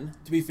woman.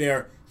 To be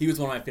fair, he was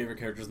one of my favorite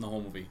characters in the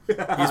whole movie. He's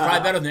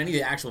probably better than any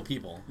of the actual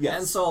people. Yes.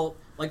 And so,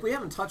 we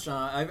haven't touched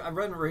on it. I've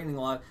read reading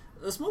a lot.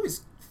 This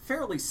movie's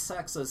fairly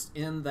sexist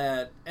in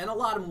that, and a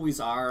lot of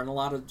movies are, and a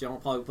lot of general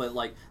public,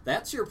 but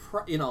that's your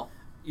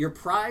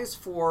prize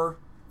for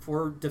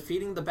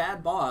defeating the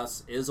bad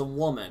boss is a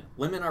woman.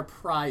 Women are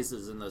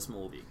prizes in this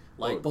movie.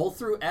 Both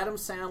through Adam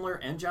Sandler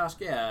and Josh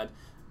Gad,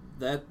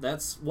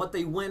 that's what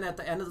they win at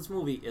the end of this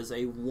movie is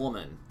a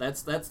woman.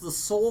 That's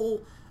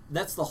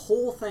the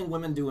whole thing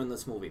women do in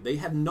this movie. They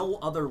have no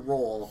other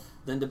role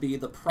than to be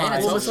the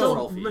prize of the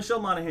trophy. Michelle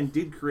Monaghan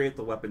did create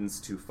the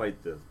weapons to fight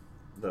the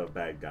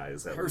bad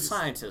guys. Her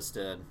scientist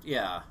did,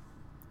 yeah.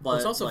 But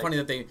it's also funny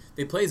that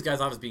they play these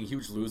guys off as being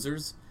huge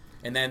losers,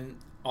 and then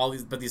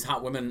these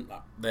hot women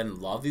then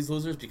love these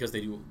losers because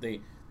they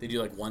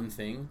do one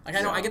thing. I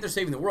get they're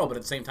saving the world, but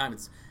at the same time,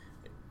 it's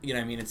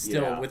it's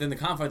still within the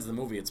confines of the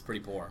movie. It's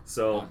pretty poor.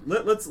 So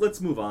let's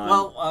move on.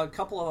 Well, a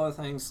couple of other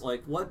things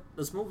what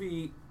this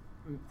movie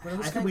What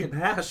else I can think we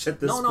bash at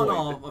this point?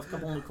 No. A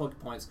couple of quick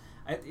points.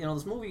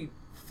 This movie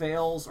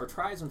fails or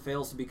tries and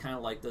fails to be kind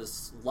of like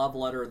this love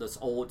letter, this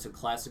ode to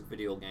classic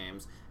video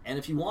games. And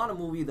if you want a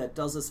movie that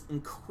does this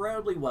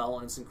incredibly well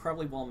and it's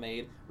incredibly well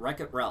made,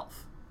 Wreck-It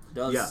Ralph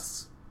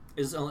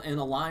is in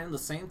a line the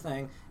same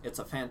thing. It's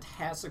a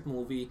fantastic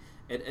movie.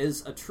 It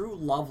is a true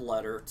love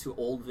letter to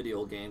old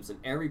video games in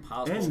every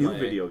possible way. And new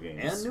video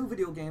games. And new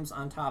video games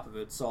on top of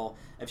it. So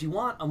if you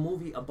want a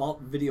movie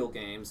about video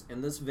games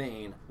in this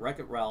vein,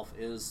 Wreck-It Ralph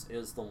is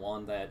the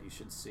one that you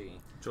should see.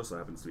 Which also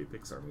happens to be a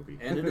Pixar movie.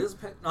 And it is...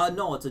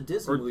 no, it's a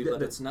Disney movie,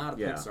 but it's not a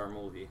Pixar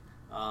movie.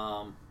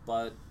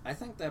 But I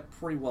think that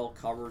pretty well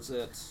covers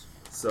it.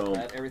 So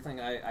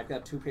Everything... I've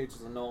got 2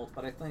 pages of notes,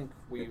 but I think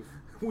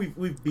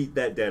we've beat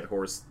that dead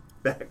horse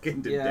back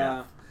into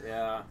death.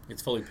 Yeah.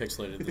 It's fully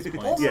pixelated at this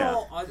point.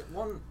 Overall,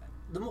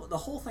 the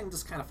whole thing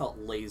just kind of felt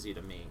lazy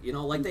to me.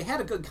 Like they had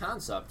a good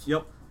concept.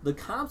 Yep. The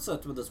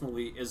concept of this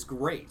movie is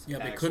great. Yeah,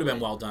 it could have been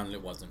well done and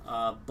it wasn't.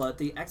 But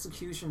the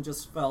execution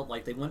just felt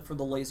like they went for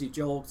the lazy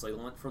jokes. They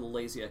went for the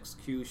lazy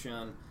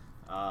execution.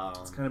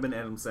 It's kind of been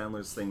Adam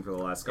Sandler's thing for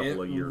the last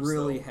couple of years. It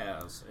really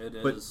has. It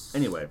is. But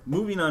anyway,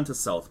 moving on to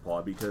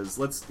Southpaw, because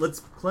let's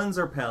cleanse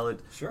our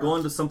palate. Sure. Go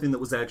on to something that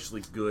was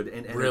actually good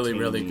and entertaining.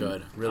 Really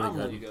good.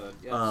 Really good.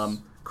 Yes.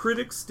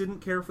 Critics didn't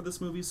care for this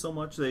movie so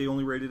much. They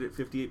only rated it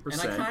 58%.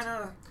 And I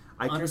kind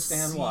of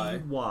understand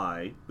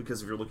why.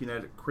 Because if you're looking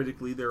at it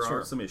critically, there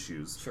are some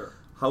issues. Sure.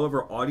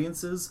 However,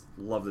 audiences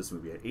love this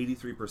movie at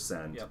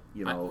 83%. Yep.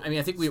 I mean,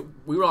 I think we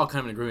were all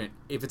kind of in agreement.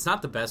 If it's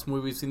not the best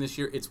movie we've seen this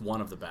year, it's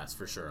one of the best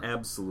for sure.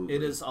 Absolutely.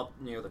 It is up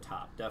near the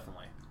top,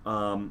 definitely.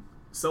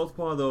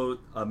 Southpaw, though,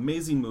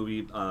 amazing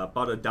movie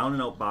about a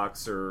down-and-out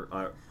boxer.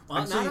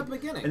 Not at the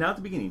beginning. And not at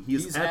the beginning.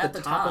 He's at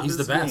the top of He's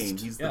his the best. game.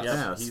 He's the Yes.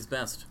 best. He's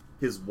best.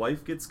 His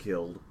wife gets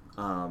killed,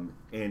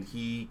 and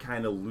he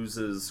kind of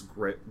loses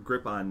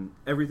grip on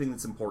everything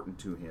that's important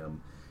to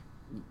him,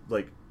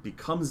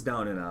 becomes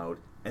down and out,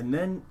 and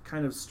then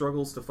kind of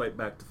struggles to fight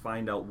back to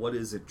find out what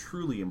is it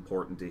truly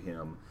important to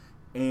him,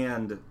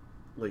 and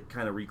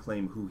kind of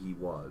reclaim who he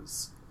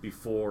was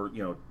before,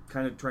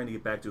 kind of trying to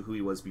get back to who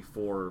he was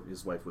before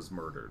his wife was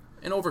murdered.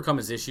 And overcome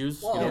his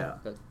issues. Well,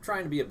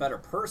 trying to be a better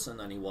person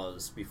than he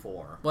was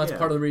before. Well, that's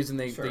part of the reason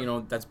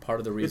Sure. that's part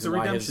of the reason It's a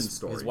why redemption his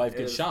story. wife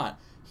gets shot.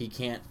 He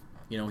can't,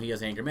 he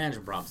has anger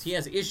management problems. He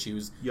has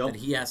issues that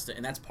he has to,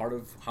 and that's part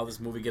of how this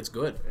movie gets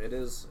good. It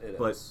is.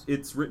 But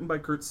it's written by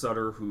Kurt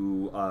Sutter,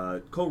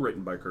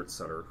 co-written by Kurt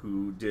Sutter,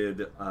 who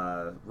did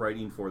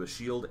writing for The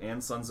Shield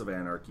and Sons of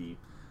Anarchy.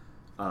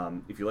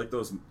 If you like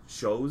those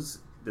shows,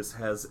 this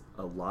has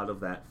a lot of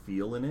that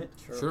feel in it.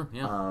 Sure,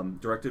 yeah.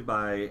 Directed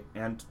by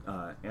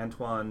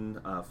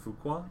Antoine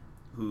Fuqua,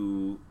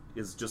 who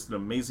is just an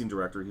amazing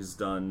director. He's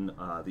done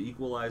The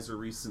Equalizer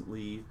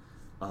recently.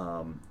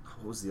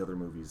 What was the other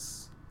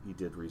movies he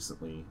did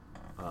recently?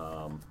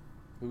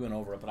 We went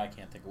over it, but I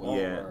can't think of what.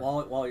 Yeah.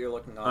 While you're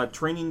looking up,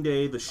 Training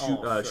Day, The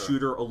sure.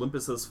 Shooter,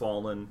 Olympus Has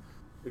Fallen.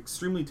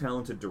 Extremely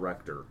talented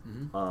director.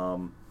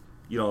 Mm-hmm.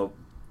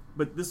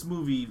 But this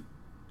movie,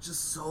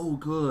 just so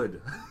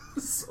good,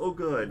 so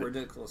good,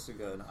 ridiculously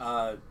good.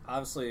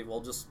 Obviously,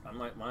 I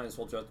might as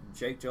well judge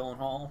Jake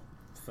Gyllenhaal.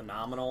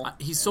 Phenomenal.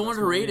 He's so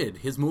underrated.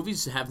 His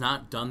movies have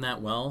not done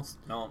that well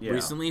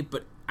recently,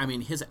 but I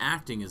mean, his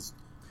acting is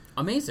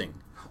amazing.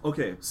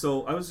 Okay,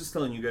 so I was just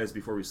telling you guys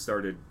before we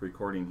started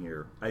recording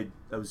here, I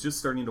was just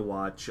starting to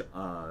watch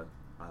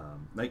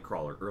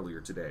Nightcrawler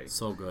earlier today.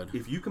 So good.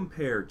 If you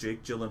compare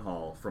Jake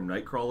Gyllenhaal from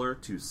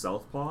Nightcrawler to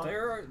Southpaw,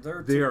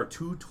 they are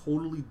two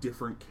totally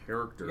different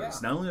characters.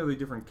 Yeah. Not only are they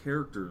different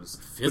characters,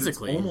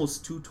 physically, but it's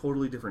almost two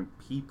totally different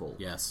people.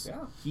 Yes.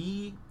 Yeah.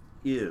 He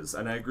is,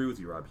 and I agree with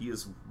you, Rob, he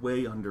is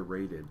way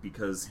underrated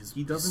because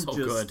he doesn't so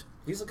just... good.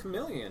 He's a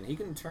chameleon. He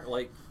can turn,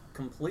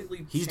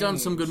 completely He's done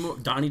some good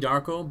movies. Donnie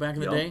Darko back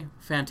in the Yep. day.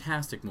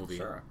 Fantastic movie.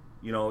 Sure.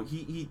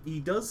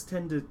 He does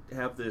tend to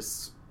have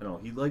this...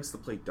 he likes to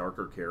play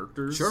darker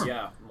characters. Sure.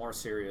 Yeah, more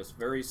serious.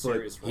 Very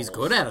serious roles. He's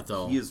good at it,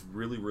 though. He is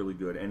really, really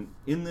good. And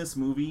in this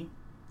movie,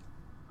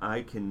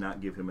 I cannot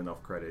give him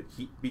enough credit.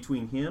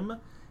 Between him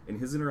and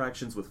his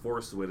interactions with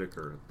Forrest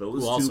Whitaker,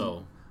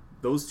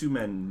 those two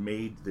men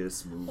made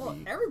this movie. Well,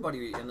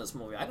 everybody in this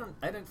movie, I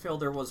didn't feel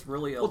there was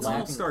really a It's an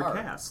lacking all-star part.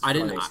 cast. I for the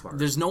didn't. most part.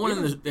 There's no one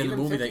in the Even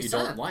movie 50 that you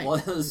don't Cent like.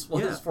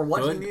 Was for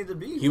what Good. he needed to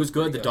be. He was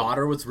good. pretty The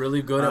daughter was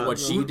really good at what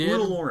she did.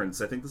 Rita Lawrence,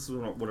 I think this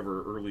was one of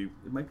her early...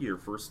 It might be her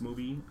first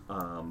movie.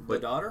 The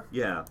daughter?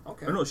 Yeah.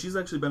 Okay. No, she's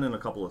actually been in a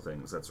couple of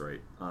things. That's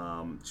right.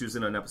 She was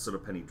in an episode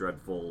of Penny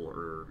Dreadful,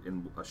 or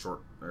in a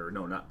short... Or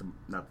no, not the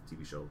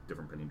TV show.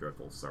 Different Penny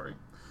Dreadful. Sorry.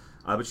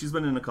 But she's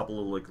been in a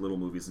couple of little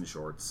movies and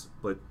shorts.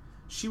 But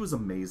she was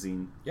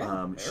amazing.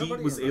 Yeah, she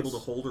was able to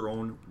hold her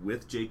own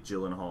with Jake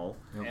Gyllenhaal.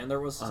 And there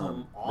was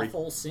some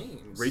awful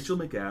scenes. Rachel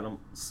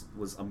McAdams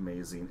was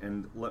amazing.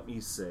 And let me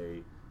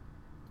say,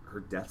 her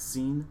death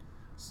scene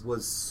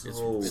was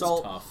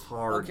so tough.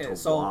 hard to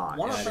so watch.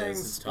 one of the That things,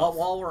 is tough.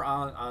 while we're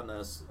on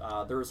this,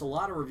 there was a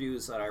lot of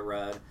reviews that I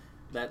read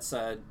that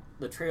said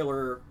the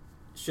trailer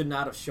should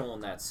not have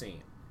shown that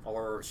scene.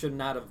 or should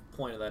not have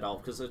pointed that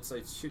out, because it's a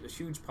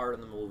huge part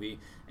in the movie.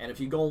 And if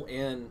you go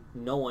in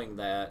knowing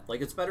that,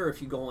 like, it's better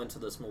if you go into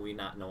this movie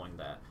not knowing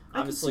that.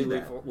 Obviously,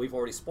 we've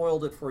already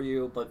spoiled it for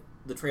you, but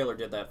the trailer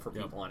did that for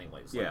people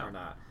anyways, like, or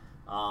not.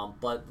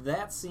 But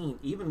that scene,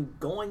 even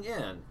going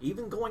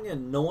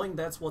in knowing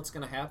that's what's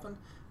going to happen,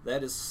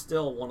 that is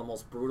still one of the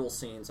most brutal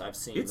scenes I've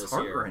seen this year. It's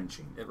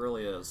heart-wrenching. It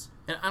really is.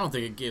 And I don't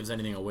think it gives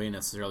anything away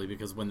necessarily,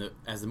 because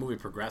as the movie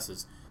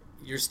progresses,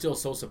 you're still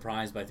so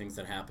surprised by things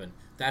that happen.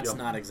 That's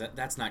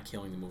that's not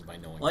killing the movie by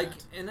knowing like,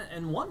 that.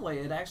 in one way,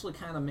 it actually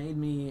kind of made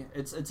me.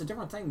 It's a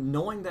different thing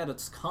knowing that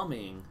it's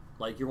coming.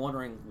 Like, you're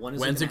wondering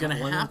when's it going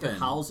to happen?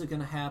 How's it going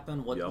to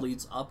happen? What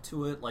leads up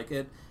to it? Like,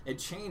 it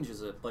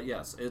changes it. But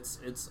yes,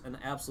 it's an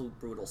absolute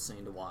brutal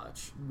scene to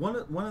watch. One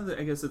of the,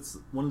 I guess it's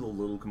one of the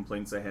little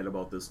complaints I had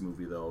about this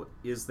movie, though,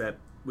 is that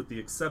with the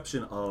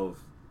exception of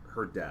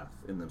her death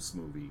in this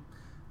movie,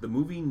 the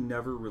movie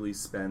never really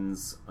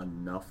spends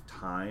enough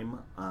time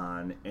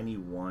on any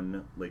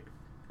one, like,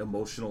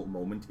 emotional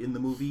moment in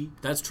the movie.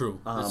 That's true.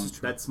 This is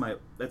true.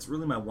 That's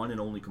really my one and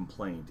only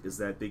complaint, is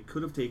that they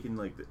could have taken,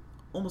 like,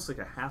 almost like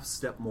a half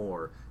step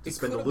more to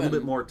spend a little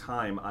bit more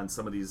time on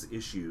some of these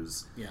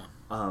issues. Yeah.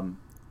 And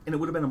it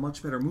would have been a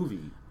much better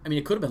movie. I mean,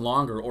 it could have been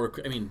longer, or it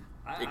could have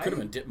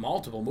been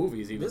multiple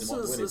movies, even the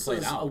way they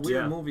played out. This is a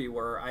weird movie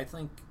where I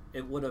think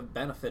it would have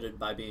benefited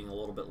by being a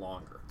little bit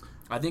longer.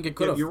 I think it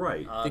could have. You're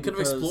right. They could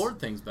have explored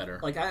things better.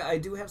 Like, I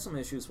do have some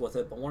issues with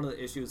it, but one of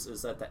the issues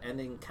is that the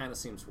ending kind of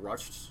seems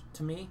rushed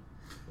to me.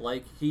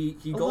 Like, he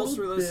goes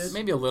through this...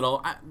 Maybe a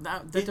little.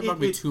 That didn't bug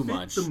me too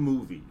much. The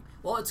movie.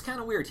 Well, it's kind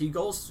of weird. He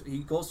goes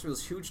through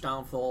this huge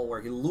downfall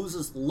where he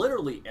loses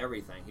literally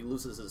everything. He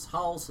loses his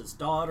house, his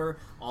daughter,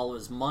 all of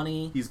his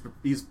money.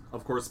 He's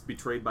of course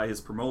betrayed by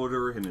his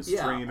promoter and his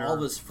trainer. All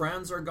of his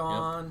friends are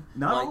gone. Yep.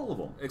 Not all of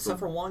them, except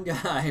for one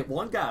guy.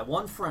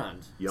 One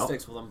friend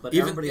sticks with him, but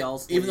everybody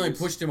else leaves. Even though he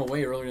pushed him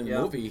away earlier in the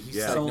movie,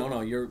 he's like,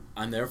 "No,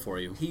 I'm there for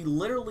you." He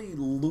literally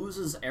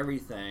loses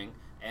everything.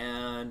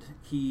 And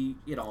he,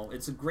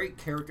 it's a great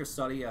character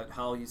study at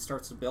how he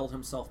starts to build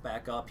himself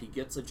back up. He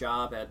gets a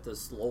job at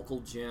this local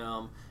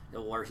gym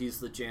where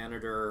he's the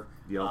janitor,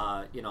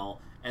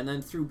 and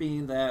then through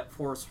being that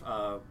Forrest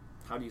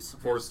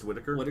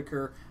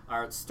Whitaker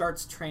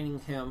starts training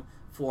him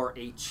for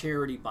a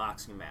charity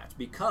boxing match,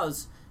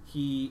 because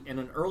he, in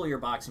an earlier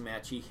boxing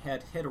match, he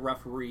had hit a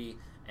referee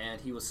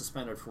and he was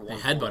suspended for 1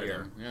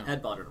 year.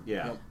 Headbutted him.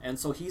 Yeah. And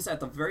so he's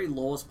at the very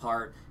lowest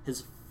part.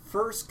 His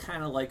first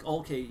kind of like,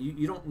 okay,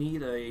 you don't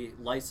need a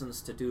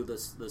license to do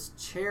this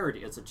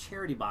charity. It's a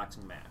charity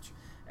boxing match.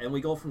 And we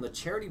go from the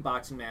charity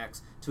boxing match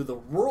to the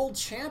world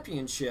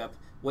championship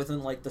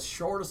within, like, the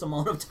shortest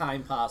amount of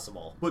time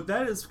possible. But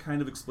that is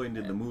kind of explained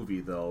in the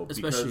movie, though,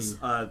 because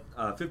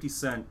 50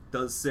 Cent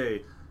does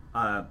say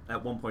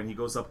at one point he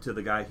goes up to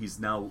the guy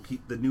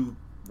the new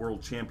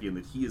world champion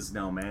that he is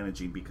now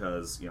managing,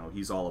 because,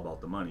 he's all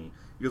about the money.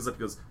 He goes up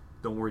and goes,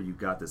 "Don't worry, you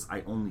got this.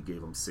 I only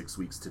gave him 6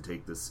 weeks to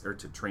take this, or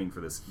to train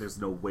for this. There's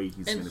no way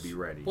he's going to be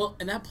ready." Well,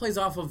 and that plays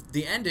off of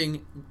the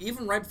ending.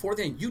 Even right before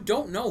the end, you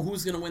don't know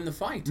who's going to win the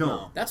fight.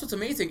 No. That's what's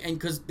amazing. And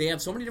because they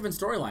have so many different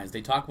storylines.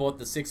 They talk about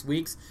the 6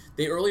 weeks.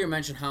 They earlier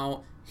mentioned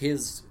how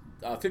his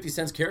 50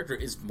 Cent's character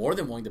is more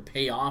than willing to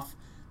pay off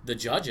the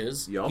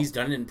judges. Yep. He's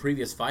done it in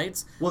previous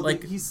fights. Well,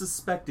 he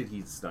suspected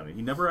he's done it.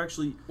 He never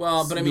actually.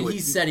 Well, but I mean,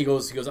 he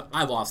goes,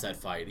 "I lost that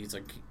fight." He's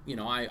like,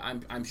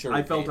 I'm sure.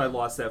 I felt I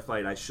lost that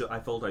fight. I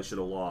felt I should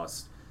have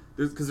lost.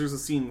 Because there's a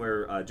scene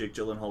where Jake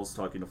Gyllenhaal is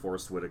talking to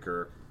Forrest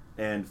Whitaker,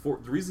 and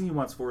the reason he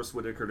wants Forrest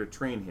Whitaker to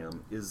train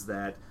him is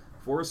that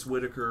Forrest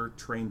Whitaker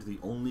trained the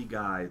only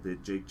guy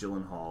that Jake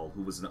Gyllenhaal,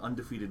 who was an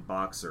undefeated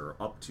boxer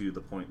up to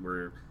the point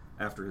where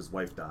after his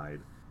wife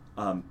died.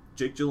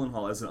 Jake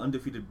Gyllenhaal, as an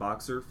undefeated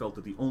boxer, felt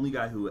that the only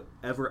guy who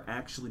ever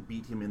actually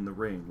beat him in the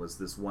ring was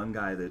this one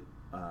guy that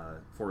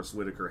Forrest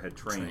Whitaker had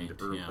trained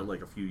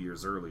like a few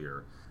years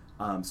earlier.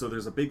 So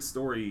there's a big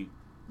story,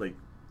 like,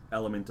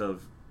 element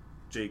of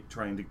Jake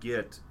trying to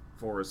get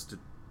Forrest to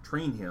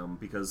train him,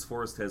 because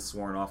Forrest has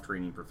sworn off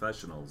training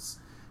professionals.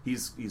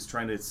 He's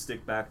trying to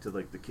stick back to,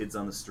 like, the kids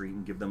on the street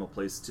and give them a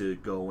place to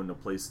go and a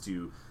place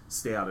to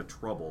stay out of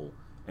trouble.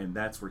 And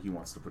that's where he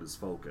wants to put his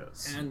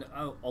focus. And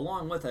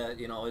along with that,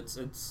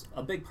 it's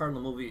a big part of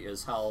the movie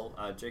is how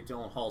Jake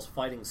Gyllenhaal's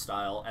fighting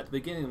style. At the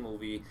beginning of the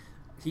movie,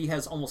 he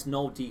has almost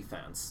no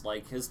defense.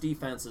 Like, his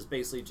defense is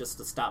basically just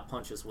to stop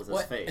punches with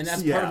his face. And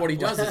that's part of what he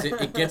does, is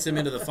it gets him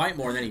into the fight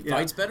more, and then he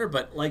fights better.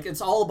 But, like,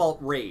 it's all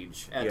about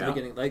rage at the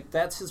beginning. Like,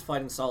 that's his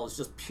fighting style. It's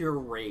just pure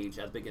rage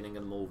at the beginning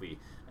of the movie.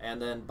 And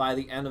then by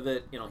the end of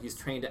it, he's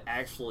trained to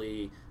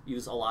actually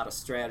use a lot of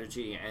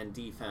strategy and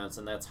defense,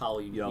 and that's how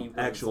he wins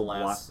actual the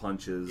last block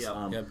punches.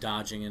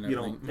 Dodging and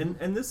everything.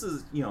 And this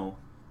is,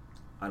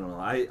 I don't know.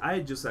 I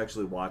just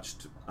actually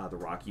watched the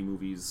Rocky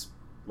movies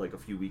like a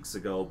few weeks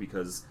ago,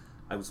 because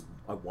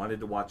I wanted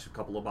to watch a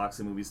couple of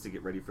boxing movies to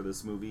get ready for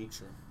this movie.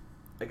 Sure.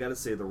 I gotta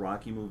say, the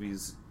Rocky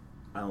movies,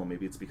 I don't know,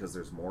 maybe it's because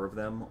there's more of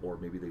them, or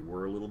maybe they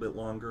were a little bit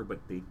longer, but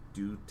they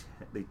do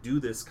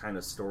this kind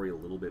of story a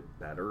little bit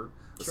better,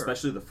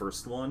 especially the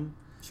first one.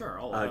 Sure.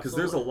 Oh, because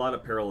there's a lot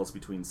of parallels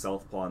between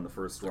Southpaw and the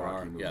first There Rocky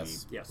are, movie.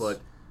 Yes.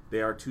 But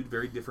they are two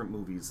very different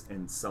movies,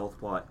 and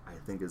Southpaw, I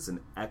think, is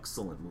an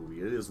excellent movie.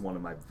 It is one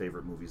of my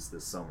favorite movies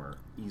this summer,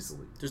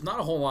 easily. There's not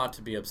a whole lot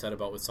to be upset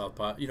about with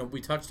Southpaw. You know,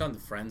 we touched on the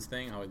friends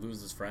thing, how he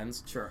loses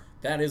friends. Sure.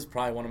 That is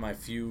probably one of my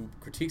few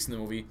critiques in the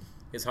movie,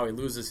 is how he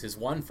loses his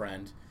one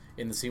friend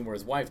in the scene where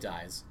his wife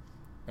dies.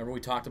 Remember we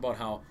talked about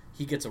how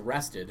he gets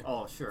arrested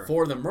Oh, sure.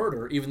 for the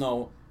murder, even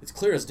though it's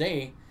clear as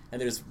day,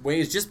 and there's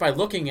ways just by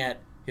looking at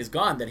his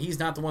gun that he's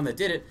not the one that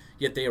did it,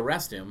 yet they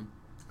arrest him.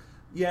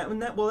 Yeah,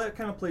 and that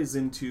kind of plays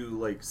into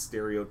like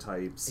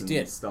stereotypes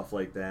and stuff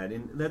like that,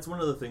 and that's one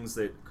of the things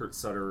that Kurt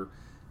Sutter,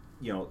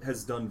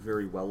 has done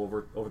very well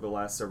over the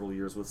last several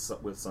years with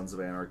Sons of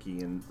Anarchy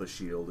and The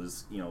Shield.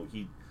 Is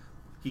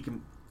he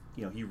can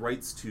he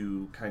writes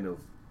to kind of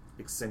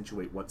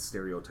accentuate what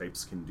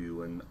stereotypes can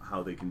do and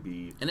how they can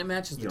be, And it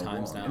matches the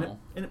times wrong. now.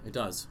 And it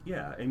does.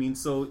 Yeah, I mean,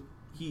 so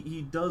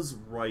he does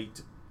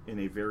write in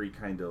a very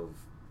kind of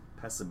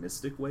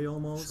pessimistic way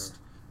almost,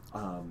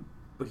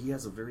 but he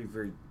has a very,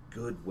 very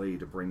good way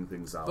to bring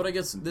things out. But I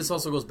guess this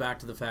also goes back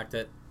to the fact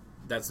that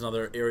that's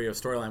another area of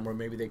storyline where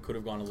maybe they could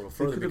have gone a little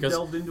further, because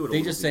delved into it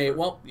they just say, deeper.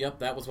 well, yep,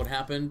 that was what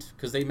happened,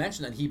 because they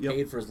mentioned that he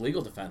paid for his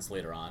legal defense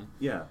later on.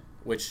 Yeah.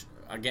 Which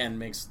again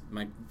makes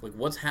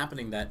what's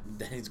happening that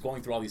he's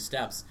going through all these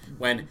steps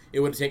when it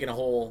would have taken a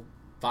whole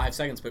 5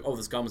 seconds, but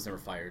this gun was never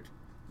fired.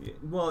 Yeah,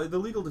 well, the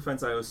legal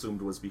defense I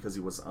assumed was because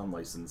he was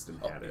unlicensed and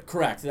had it.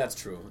 Correct, that's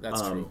true.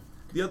 That's true.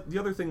 The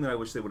other thing that I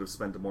wish they would have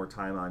spent more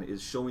time on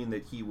is showing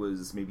that he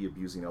was maybe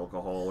abusing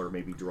alcohol or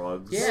maybe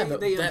drugs. Yeah,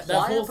 they that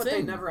imply whole it, but they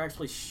thing. never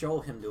actually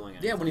show him doing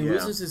it. Yeah, when he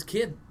loses his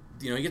kid,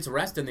 he gets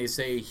arrested and they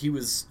say he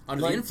was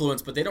under the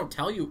influence, but they don't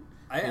tell you.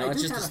 I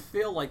it's do just kind of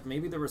feel like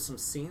maybe there were some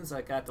scenes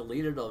that got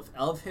deleted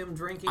of him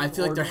drinking. I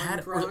feel like there doing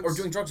had drugs. or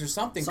doing drugs or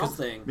something. 'cause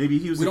Something. Maybe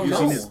he was We don't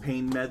using know. his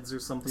pain meds or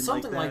something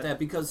like that,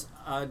 because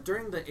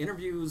during the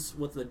interviews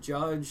with the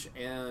judge,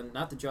 and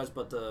not the judge,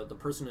 but the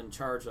person in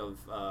charge of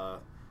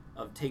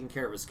taking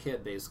care of his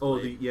kid, basically. Oh,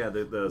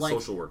 the Like,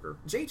 social worker.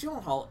 Jake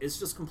Gyllenhaal is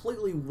just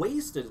completely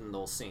wasted in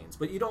those scenes,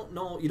 but you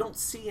don't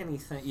see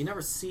anything. You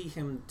never see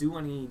him do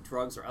any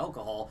drugs or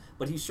alcohol,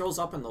 but he shows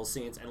up in those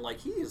scenes and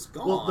he is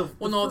gone.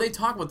 Well, no, they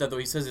talk about that though.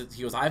 He says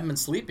I haven't been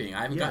sleeping.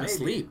 I haven't gotten Maybe.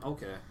 sleep.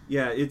 Okay.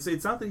 Yeah, it's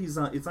not that he's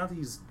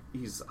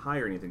high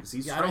or anything, because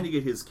he's trying to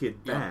get his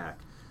kid back.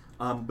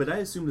 But I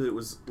assumed that it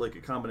was like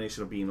a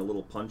combination of being a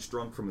little punch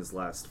drunk from his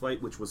last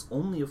fight, which was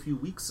only a few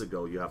weeks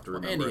ago. You have to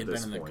remember And he at had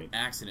this been in point. the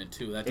accident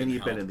too. That And didn't he'd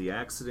been help. in the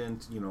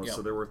accident,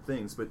 so there were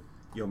things. But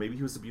maybe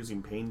he was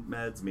abusing pain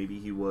meds. Maybe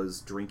he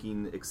was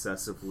drinking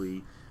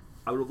excessively.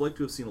 I would have liked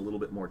to have seen a little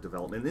bit more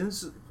development. And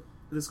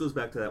this goes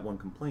back to that one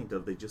complaint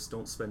of they just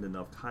don't spend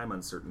enough time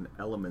on certain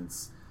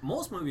elements.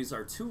 Most movies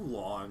are too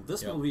long.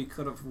 This Yep. movie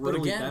could have But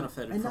really again,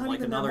 benefited and from not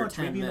even that another much,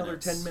 10 maybe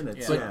minutes. another 10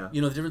 minutes. But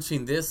Yeah. the difference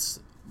between this,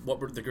 what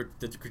we're, the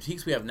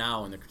critiques we have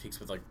now, and the critiques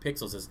with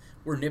Pixels is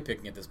we're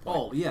nitpicking at this point.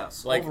 Oh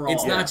yes, Like overall.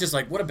 it's not just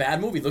like what a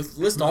bad movie.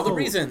 List all the No,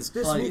 reasons.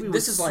 this Like, movie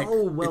this was is like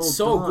so well it's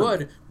so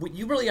done. good.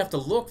 You really have to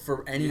look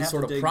for any You have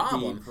sort to of dig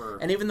problem, deep for-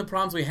 and even the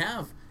problems we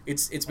have.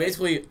 It's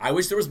basically I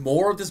wish there was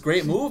more of this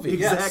great movie.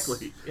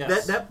 Exactly.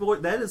 Yes.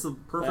 That is the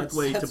perfect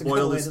way that's to a good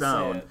boil way this to say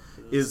down. it.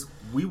 Is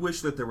we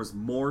wish that there was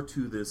more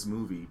to this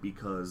movie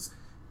because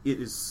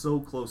it is so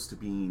close to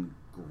being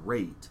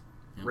great.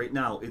 Right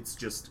now, it's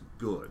just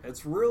good.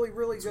 It's really,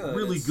 really good.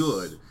 Really It's-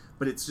 good,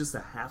 but it's just a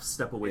half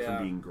step away Yeah.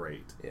 from being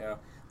great. Yeah.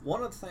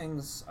 One of the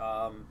things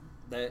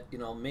that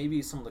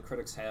maybe some of the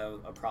critics have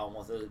a problem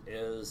with it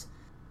is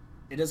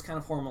kind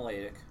of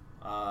formulaic.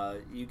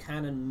 You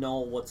kind of know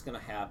what's going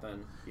to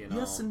happen.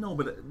 Yes and no,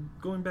 but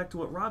going back to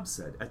what Rob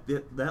said, at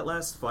that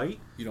last fight,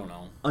 You don't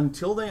know.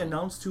 until they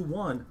announced who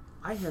won,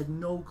 I had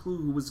no clue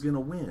who was going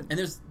to win. And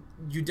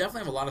you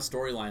definitely have a lot of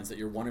storylines that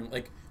you're wondering.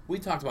 Like we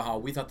talked about how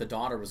we thought the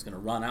daughter was going to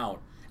run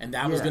out, and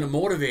that was Yeah. going to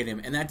motivate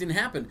him, and that didn't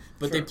happen.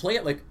 But they Sure. play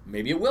it like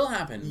maybe it will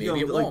happen,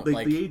 maybe it won't.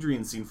 Like the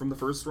Adrian scene from the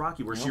first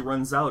Rocky, where she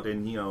runs out,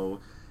 and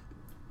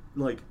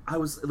I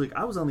was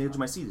on the edge of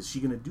my seat. Is she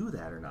going to do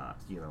that or not?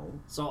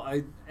 So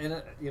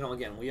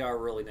again, we are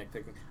really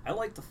nitpicking. I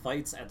like the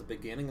fights at the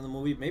beginning of the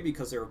movie, maybe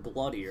because they were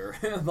bloodier,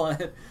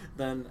 but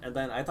then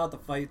I thought the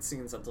fight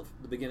scenes at the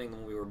beginning of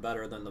the movie were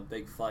better than the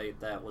big fight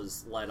that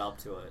was led up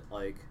to it.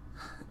 Like,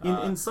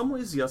 In some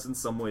ways, yes. In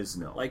some ways,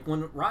 no. like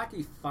when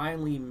Rocky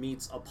finally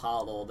meets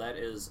Apollo, that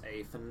is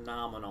a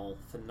phenomenal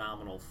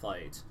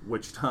fight.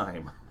 Which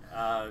time?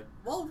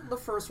 Well, the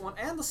first one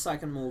and the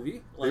second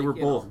movie, They were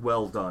both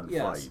well done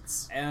yes.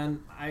 fights.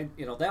 And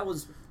that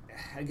was,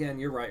 again,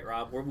 you're right,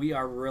 Rob. We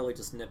are really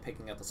just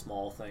nitpicking at the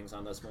small things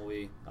on this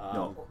movie.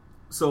 No.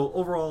 So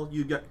overall,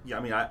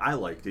 I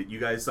liked it. You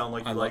guys sound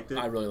like you liked it.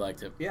 I really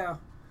liked it. Yeah.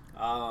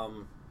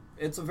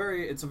 It's a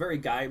very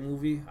guy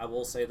movie. I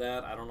will say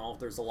that. I don't know if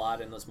there's a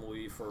lot in this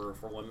movie for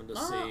women to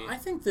see. I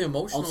think the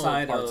emotional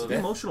Outside parts of- of The it.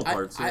 emotional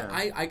parts, yeah.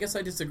 I guess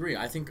I disagree.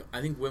 I think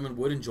women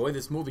would enjoy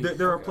this movie.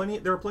 There are plenty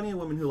of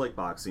women who like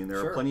boxing. There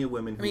Sure. are plenty of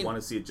women who I mean, want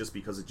to see it just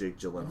because of Jake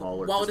Gyllenhaal.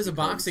 Or While just it is a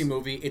because- boxing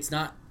movie, it's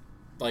not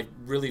like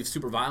really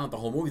super violent the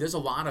whole movie. There's a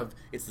lot of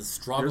it's the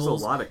struggles.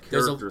 There's a lot of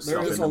character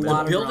stuff. there's in a the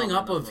lot The middle. of building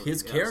drama up in of the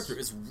his movie, character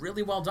yes. is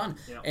really well done,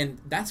 Yeah. and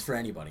that's for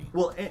anybody.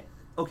 Well,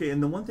 okay,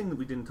 and the one thing that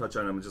we didn't touch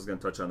on, I'm just going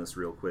to touch on this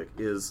real quick,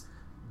 is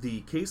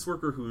the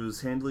caseworker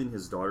who's handling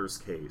his daughter's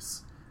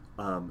case.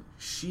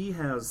 She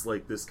has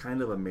like this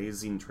kind of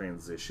amazing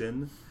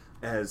transition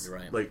as You're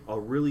right. like a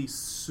really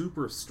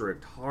super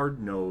strict,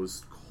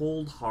 hard-nosed,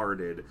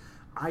 cold-hearted.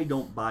 I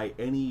don't buy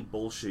any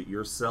bullshit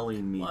you're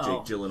selling me, Well,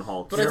 Jake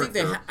Gyllenhaal But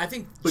character. I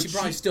think But she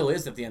probably she- still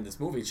is at the end of this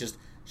movie. It's just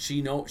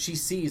she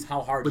sees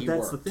how hard But he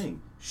that's worked. the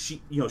thing.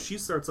 She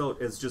starts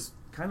out as just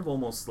kind of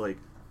almost like,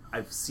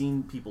 I've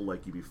seen people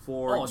like you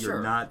before. Oh, You're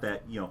sure. not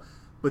that,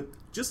 but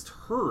just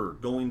her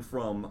going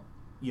from,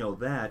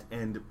 that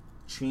and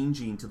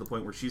changing to the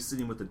point where she's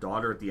sitting with the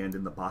daughter at the end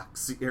in the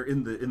box or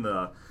in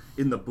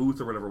the booth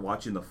or whatever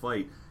watching the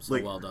fight.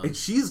 So well done. And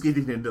she's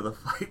getting into the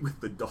fight with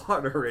the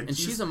daughter And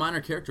she's a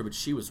minor character, but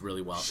she was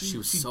really well. She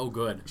was so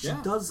good. She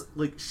Yeah. does,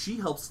 she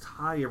helps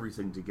tie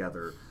everything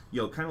together.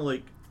 Kind of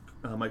like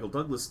Michael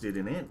Douglas did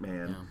in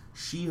Ant-Man. Yeah.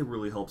 She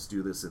really helps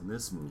do this in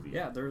this movie.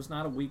 Yeah, there's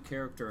not a weak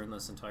character in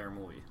this entire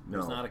movie.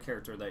 There's No. not a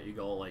character that you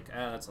go like,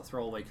 that's a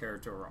throwaway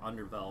character or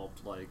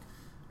underdeveloped. Like,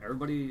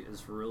 everybody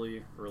is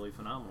really, really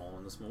phenomenal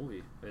in this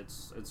movie.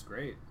 It's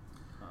great.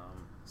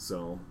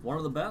 So One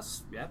of the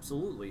best, yeah,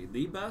 absolutely.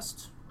 The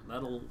best.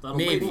 That'll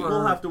Maybe. wait for,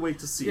 we'll have to wait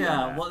to see. on Yeah,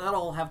 that. well,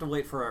 that'll have to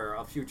wait for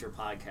a future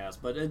podcast,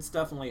 but it's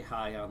definitely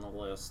high on the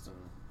list. And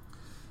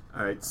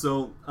All right,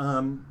 so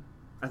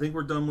I think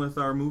we're done with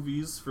our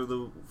movies for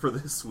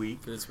this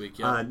week. For this week,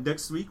 yeah.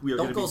 Next week we are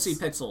don't going go to see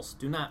Pixels.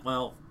 Do not.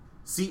 Well,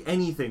 see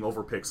anything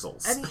over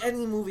Pixels.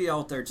 any movie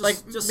out there, just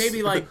like just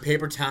maybe like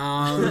Paper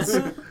Towns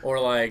or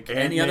like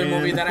any other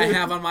Ant-Man. movie that I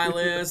have on my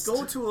list.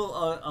 go to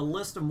a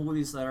list of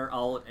movies that are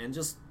out and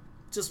just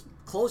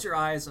close your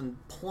eyes and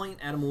point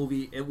at a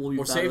movie. It will be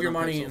Or better save your than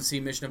money Pixels. and see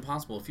Mission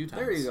Impossible a few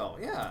times. There you go.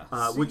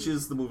 Yeah. Which See,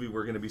 is the movie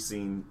we're going to be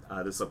seeing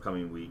this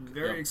upcoming week.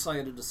 very Yep.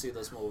 excited to see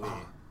this movie.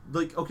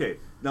 Okay,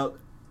 now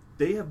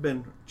they have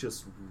been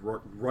just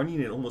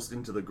running it almost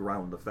into the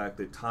ground. The fact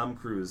that Tom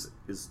Cruise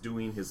is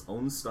doing his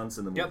own stunts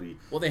in the Yep. movie,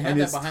 Well, they have and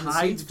that is behind the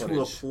tied scenes to a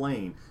footage.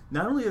 plane.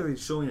 Not only are they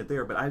showing it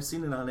there, but I've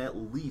seen it on at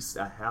least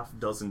a half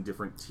dozen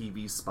different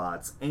TV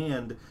spots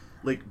and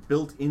like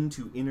built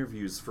into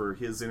interviews for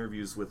his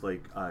interviews with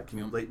like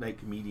late night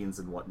comedians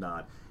and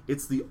whatnot.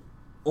 It's the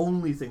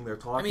only thing they're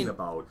talking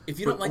about. if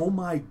you But, don't like- oh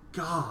my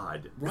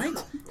god, Right?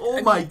 Oh I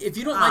mean, my if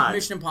you don't God. like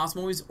Mission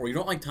Impossible movies or you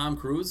don't like Tom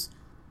Cruise,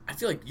 I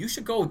feel like you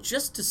should go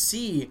just to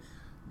see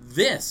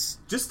this.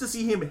 just to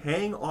see him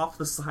hang off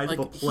the side Like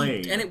of a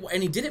plane.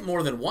 and he did it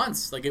more than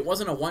once. Like it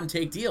wasn't a one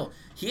take deal.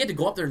 He had to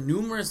go up there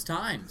numerous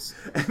times.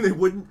 And they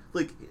wouldn't,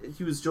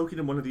 he was joking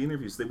in one of the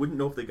interviews, they wouldn't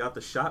know if they got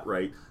the shot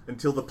right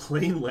until the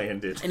plane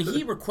landed. And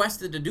he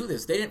requested to do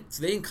this. They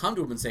didn't come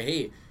to him and say,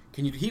 "Hey,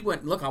 can you?" He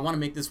went, "Look, I want to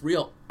make this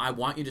real. I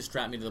want you to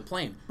strap me to the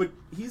plane." But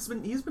he's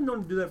been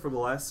known to do that for the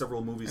last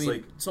several movies. I mean,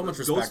 like so much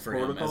Ghost respect for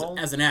him Protocol.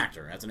 as an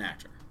actor.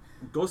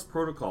 Ghost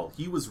Protocol.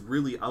 He was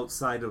really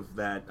outside of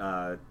that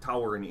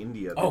tower in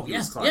India. That Oh he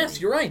was yes, climbing. yes,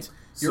 you're right.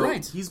 You're So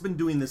right. He's been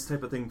doing this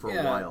type of thing for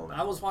a while now.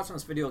 I was watching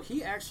this video.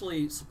 He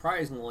actually,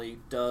 surprisingly,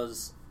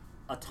 does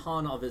a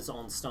ton of his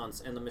own stunts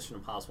in the Mission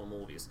Impossible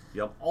movies.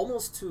 Yep.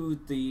 Almost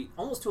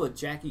to a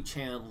Jackie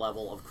Chan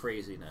level of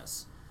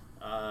craziness.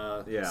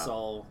 Yeah.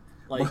 So,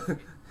 like,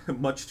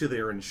 Much to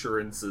their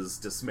insurance's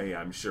dismay,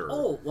 I'm sure.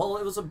 oh well,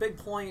 it was a big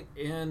point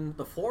in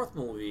the fourth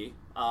movie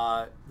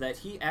that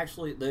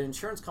the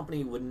insurance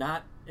company would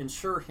not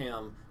insure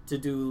him to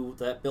do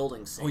that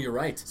building scene. Oh, you're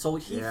right. So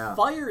he Yeah.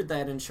 fired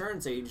that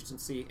insurance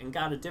agency and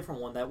got a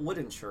different one that would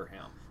insure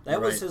him.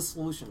 That was Right. his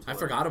solution to I it.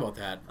 forgot about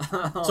that.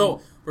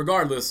 So,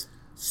 regardless,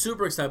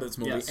 super excited about this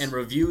movie, Yes. and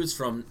reviews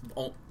from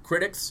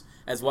critics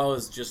as well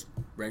as just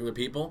regular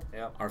people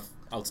Yeah. are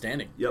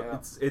outstanding. Yep, Yeah.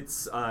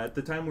 it's at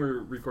the time we're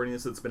recording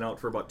this, it's been out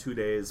for about 2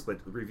 days, but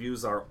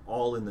reviews are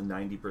all in the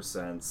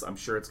 90%. I'm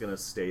sure it's going to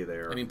stay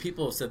there. I mean,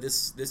 people have said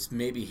this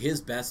may be his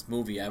best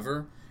movie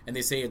ever, and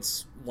they say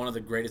it's one of the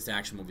greatest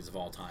action movies of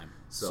all time.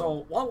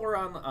 So while we're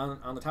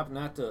on the topic,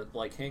 not to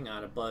like hang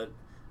on it, but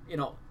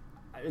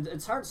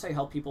it's hard to say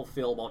how people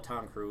feel about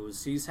Tom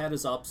Cruise. He's had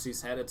his ups,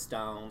 he's had his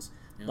downs,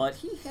 but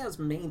he has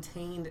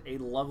maintained a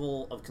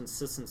level of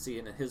consistency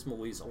in his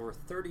movies over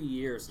 30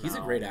 years now. He's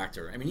a great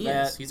actor. I mean, he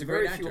that is. He's a great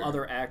very actor. few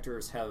other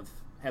actors have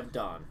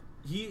done.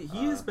 he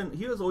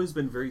has always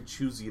been very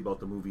choosy about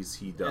the movies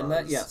he does. And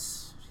that,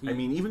 yes. I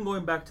mean, even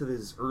going back to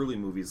his early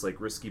movies like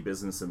Risky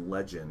Business and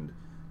Legend,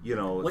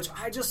 Which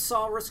I just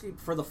saw Risky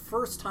for the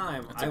first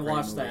time. That's a I great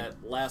watched movie. that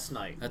last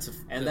night. That's a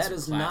not a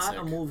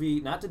classic. movie,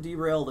 not to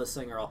derail this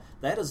thing or all.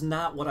 That is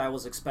not what I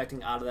was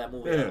expecting out of that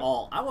movie at Yeah.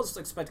 all. I was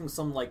expecting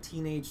some like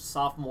teenage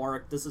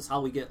sophomore, this is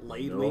how we get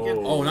laid No.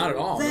 weekend. Oh, not at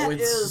all. That No,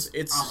 it's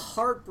is a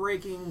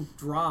heartbreaking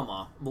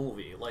drama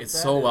movie. Like It's that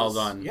so well is-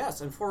 done. Yes,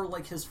 and for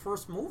like his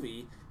first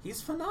movie,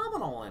 he's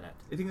phenomenal in it.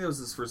 I think that was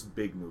his first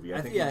big movie.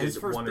 I think yeah, he his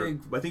did first one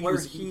big or I think where he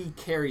was he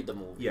carried the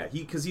movie. yeah,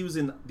 because he was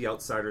in The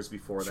Outsiders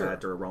before Sure.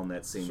 that or around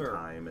that same Sure.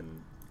 time,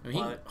 and I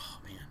mean, But- oh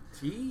man,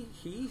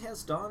 He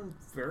has done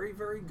very,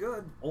 very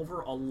good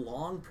over a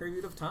long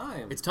period of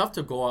time. It's tough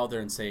to go out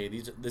there and say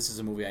this is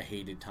a movie I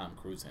hated Tom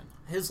Cruise in.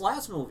 His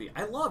last movie,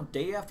 I loved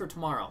Day After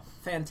Tomorrow.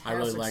 Fantastic. I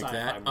really liked sci-fi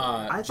that.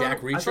 movie.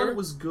 Jack Reacher. I thought it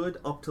was good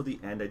up till the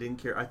end. I didn't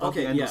care. I thought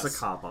the end was a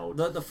cop out.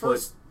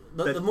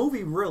 The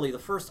movie, really, the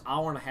first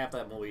hour and a half of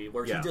that movie,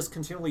 where he just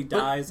continually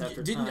dies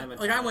after time and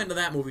time. I went into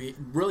that movie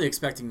really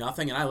expecting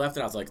nothing, and I left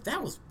it. I was like,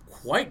 that was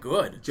quite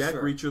good. Jack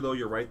Reacher, though,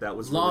 you're right. That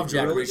was Love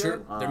Jack really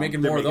Reacher. good. They're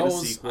making more of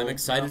those. I'm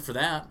excited for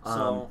that.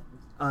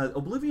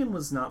 Oblivion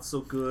was not so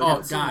good. Oh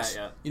gosh,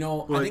 I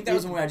think that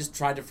was a movie I just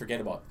tried to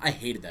forget about. I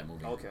hated that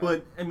movie. Okay,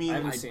 but I mean,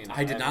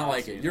 I did not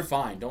like it. You're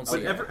fine. Don't see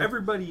it.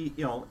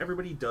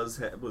 Everybody does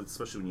have,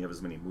 especially when you have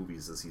as many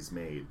movies as he's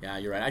made. Yeah,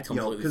 you're right. I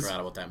completely forgot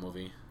about that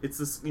movie. It's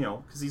this,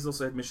 because he's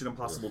also had Mission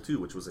Impossible 2,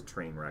 which was a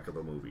train wreck of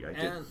a movie. I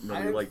didn't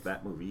really like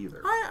that movie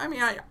either.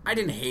 I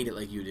didn't hate it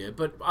like you did,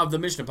 but of the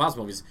Mission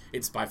Impossible movies,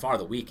 it's by far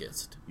the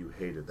weakest. You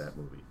hated that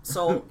movie.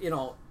 So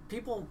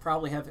people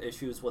probably have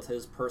issues with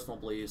his personal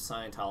beliefs,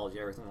 Scientology,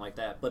 everything like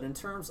that. But in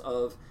terms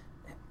of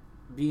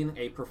being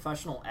a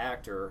professional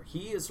actor,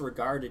 he is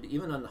regarded,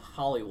 even in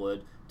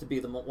Hollywood, to be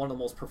one of the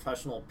most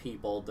professional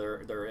people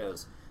there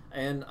is.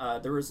 And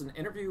there was an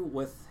interview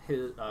with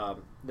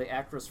the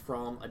actress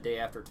from A Day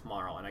After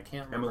Tomorrow, and I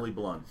can't remember. Emily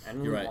Blunt.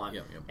 You're right.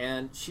 Yep.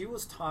 And she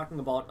was talking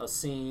about a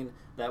scene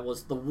that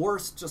was the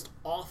worst, just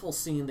awful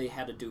scene they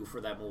had to do for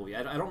that movie.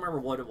 I don't remember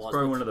what it was.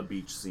 Probably one of the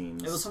beach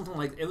scenes. It was something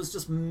like, it was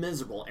just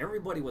miserable.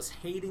 Everybody was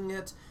hating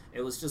it.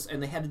 It was just,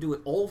 and they had to do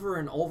it over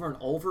and over and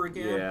over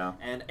again. Yeah.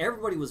 And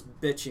everybody was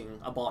bitching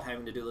about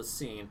having to do this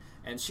scene.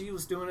 And she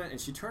was doing it, and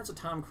she turns to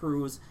Tom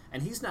Cruise,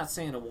 and he's not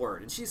saying a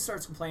word. And she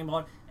starts complaining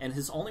about it, and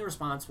his only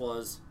response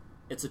was,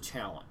 "It's a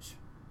challenge."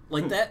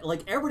 Like that,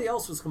 like everybody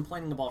else was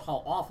complaining about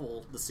how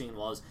awful the scene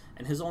was,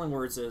 and his only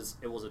words is,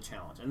 "It was a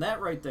challenge." And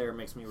that right there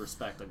makes me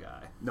respect the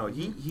guy. No,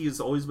 he has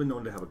always been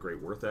known to have a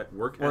great work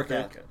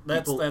ethic.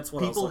 That's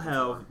what people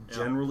have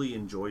generally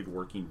enjoyed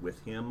working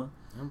with him.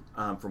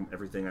 From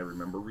everything I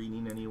remember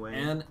reading, anyway.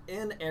 And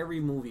in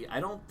every movie, I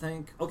don't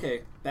think.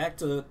 Okay, back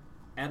to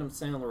Adam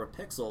Sandler with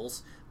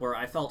Pixels, where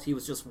I felt he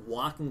was just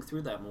walking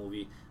through that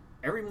movie.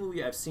 Every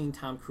movie I've seen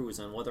Tom Cruise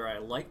in, whether I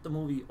liked the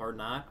movie or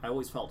not, I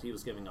always felt he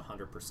was giving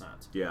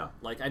 100%. Yeah.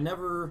 Like, I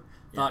never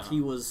thought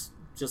he was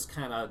just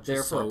kind of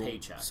there for a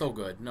paycheck. So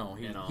good. No,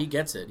 he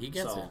gets it. He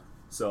gets it.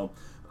 So,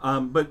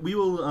 but we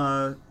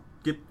will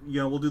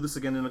we'll do this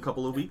again in a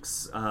couple of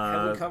weeks.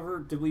 Have we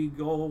covered, did we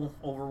go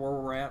over where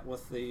we're at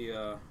with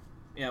the...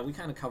 Yeah, we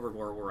kind of covered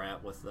where we're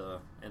at with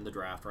in the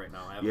draft right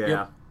now.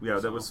 Yeah,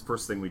 that was the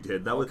first thing we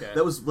did. That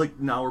was like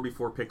an hour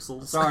before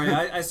Pixels. Sorry,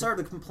 I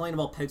started to complain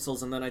about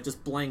Pixels and then I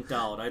just blanked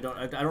out. I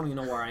don't even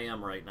know where I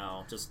am right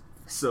now. Just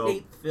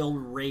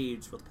hate-filled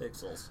rage with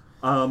Pixels.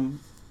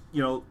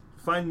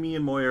 Find me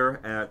and Moyer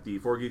at the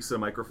 4 Geeks and a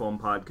Microphone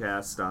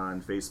podcast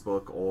on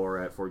Facebook or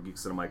at 4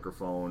 Geeks and a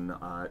Microphone,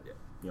 on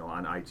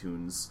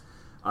iTunes.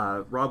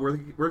 Rob,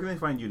 where can they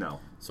find you now?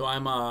 So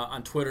I'm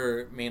on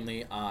Twitter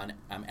mainly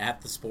I'm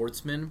at the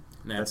Sportsman.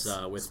 And that's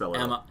with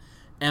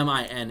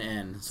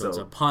M-I-N-N. So it's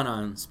a pun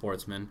on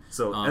Sportsman.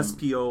 So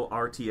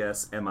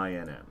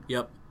SPORTSMINN.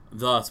 Yep,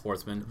 the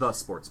Sportsman. The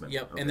Sportsman.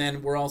 Yep, okay. And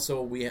then we're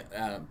also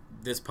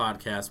this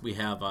podcast we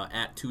have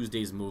at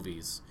Tuesdays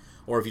Movies.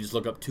 Or if you just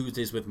look up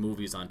Tuesdays with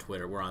Movies on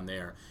Twitter, we're on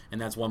there.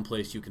 And that's one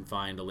place you can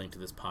find a link to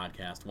this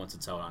podcast once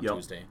it's out on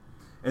Tuesday.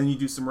 And you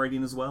do some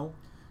writing as well?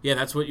 Yeah,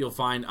 that's what you'll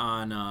find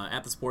on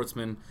at the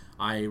Sportsman.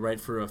 I write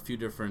for a few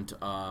different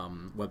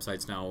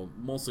websites now,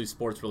 mostly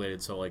sports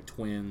related, so like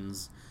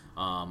Twins,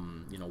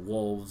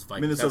 Wolves,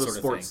 Vikings, Minnesota that sort of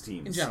sports thing.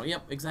 teams. In general,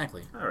 yep,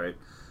 exactly. All right.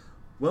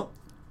 Well,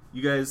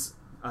 you guys,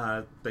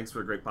 thanks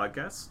for a great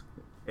podcast,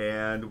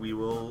 and we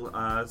will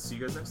see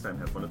you guys next time.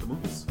 Have fun at the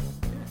movies.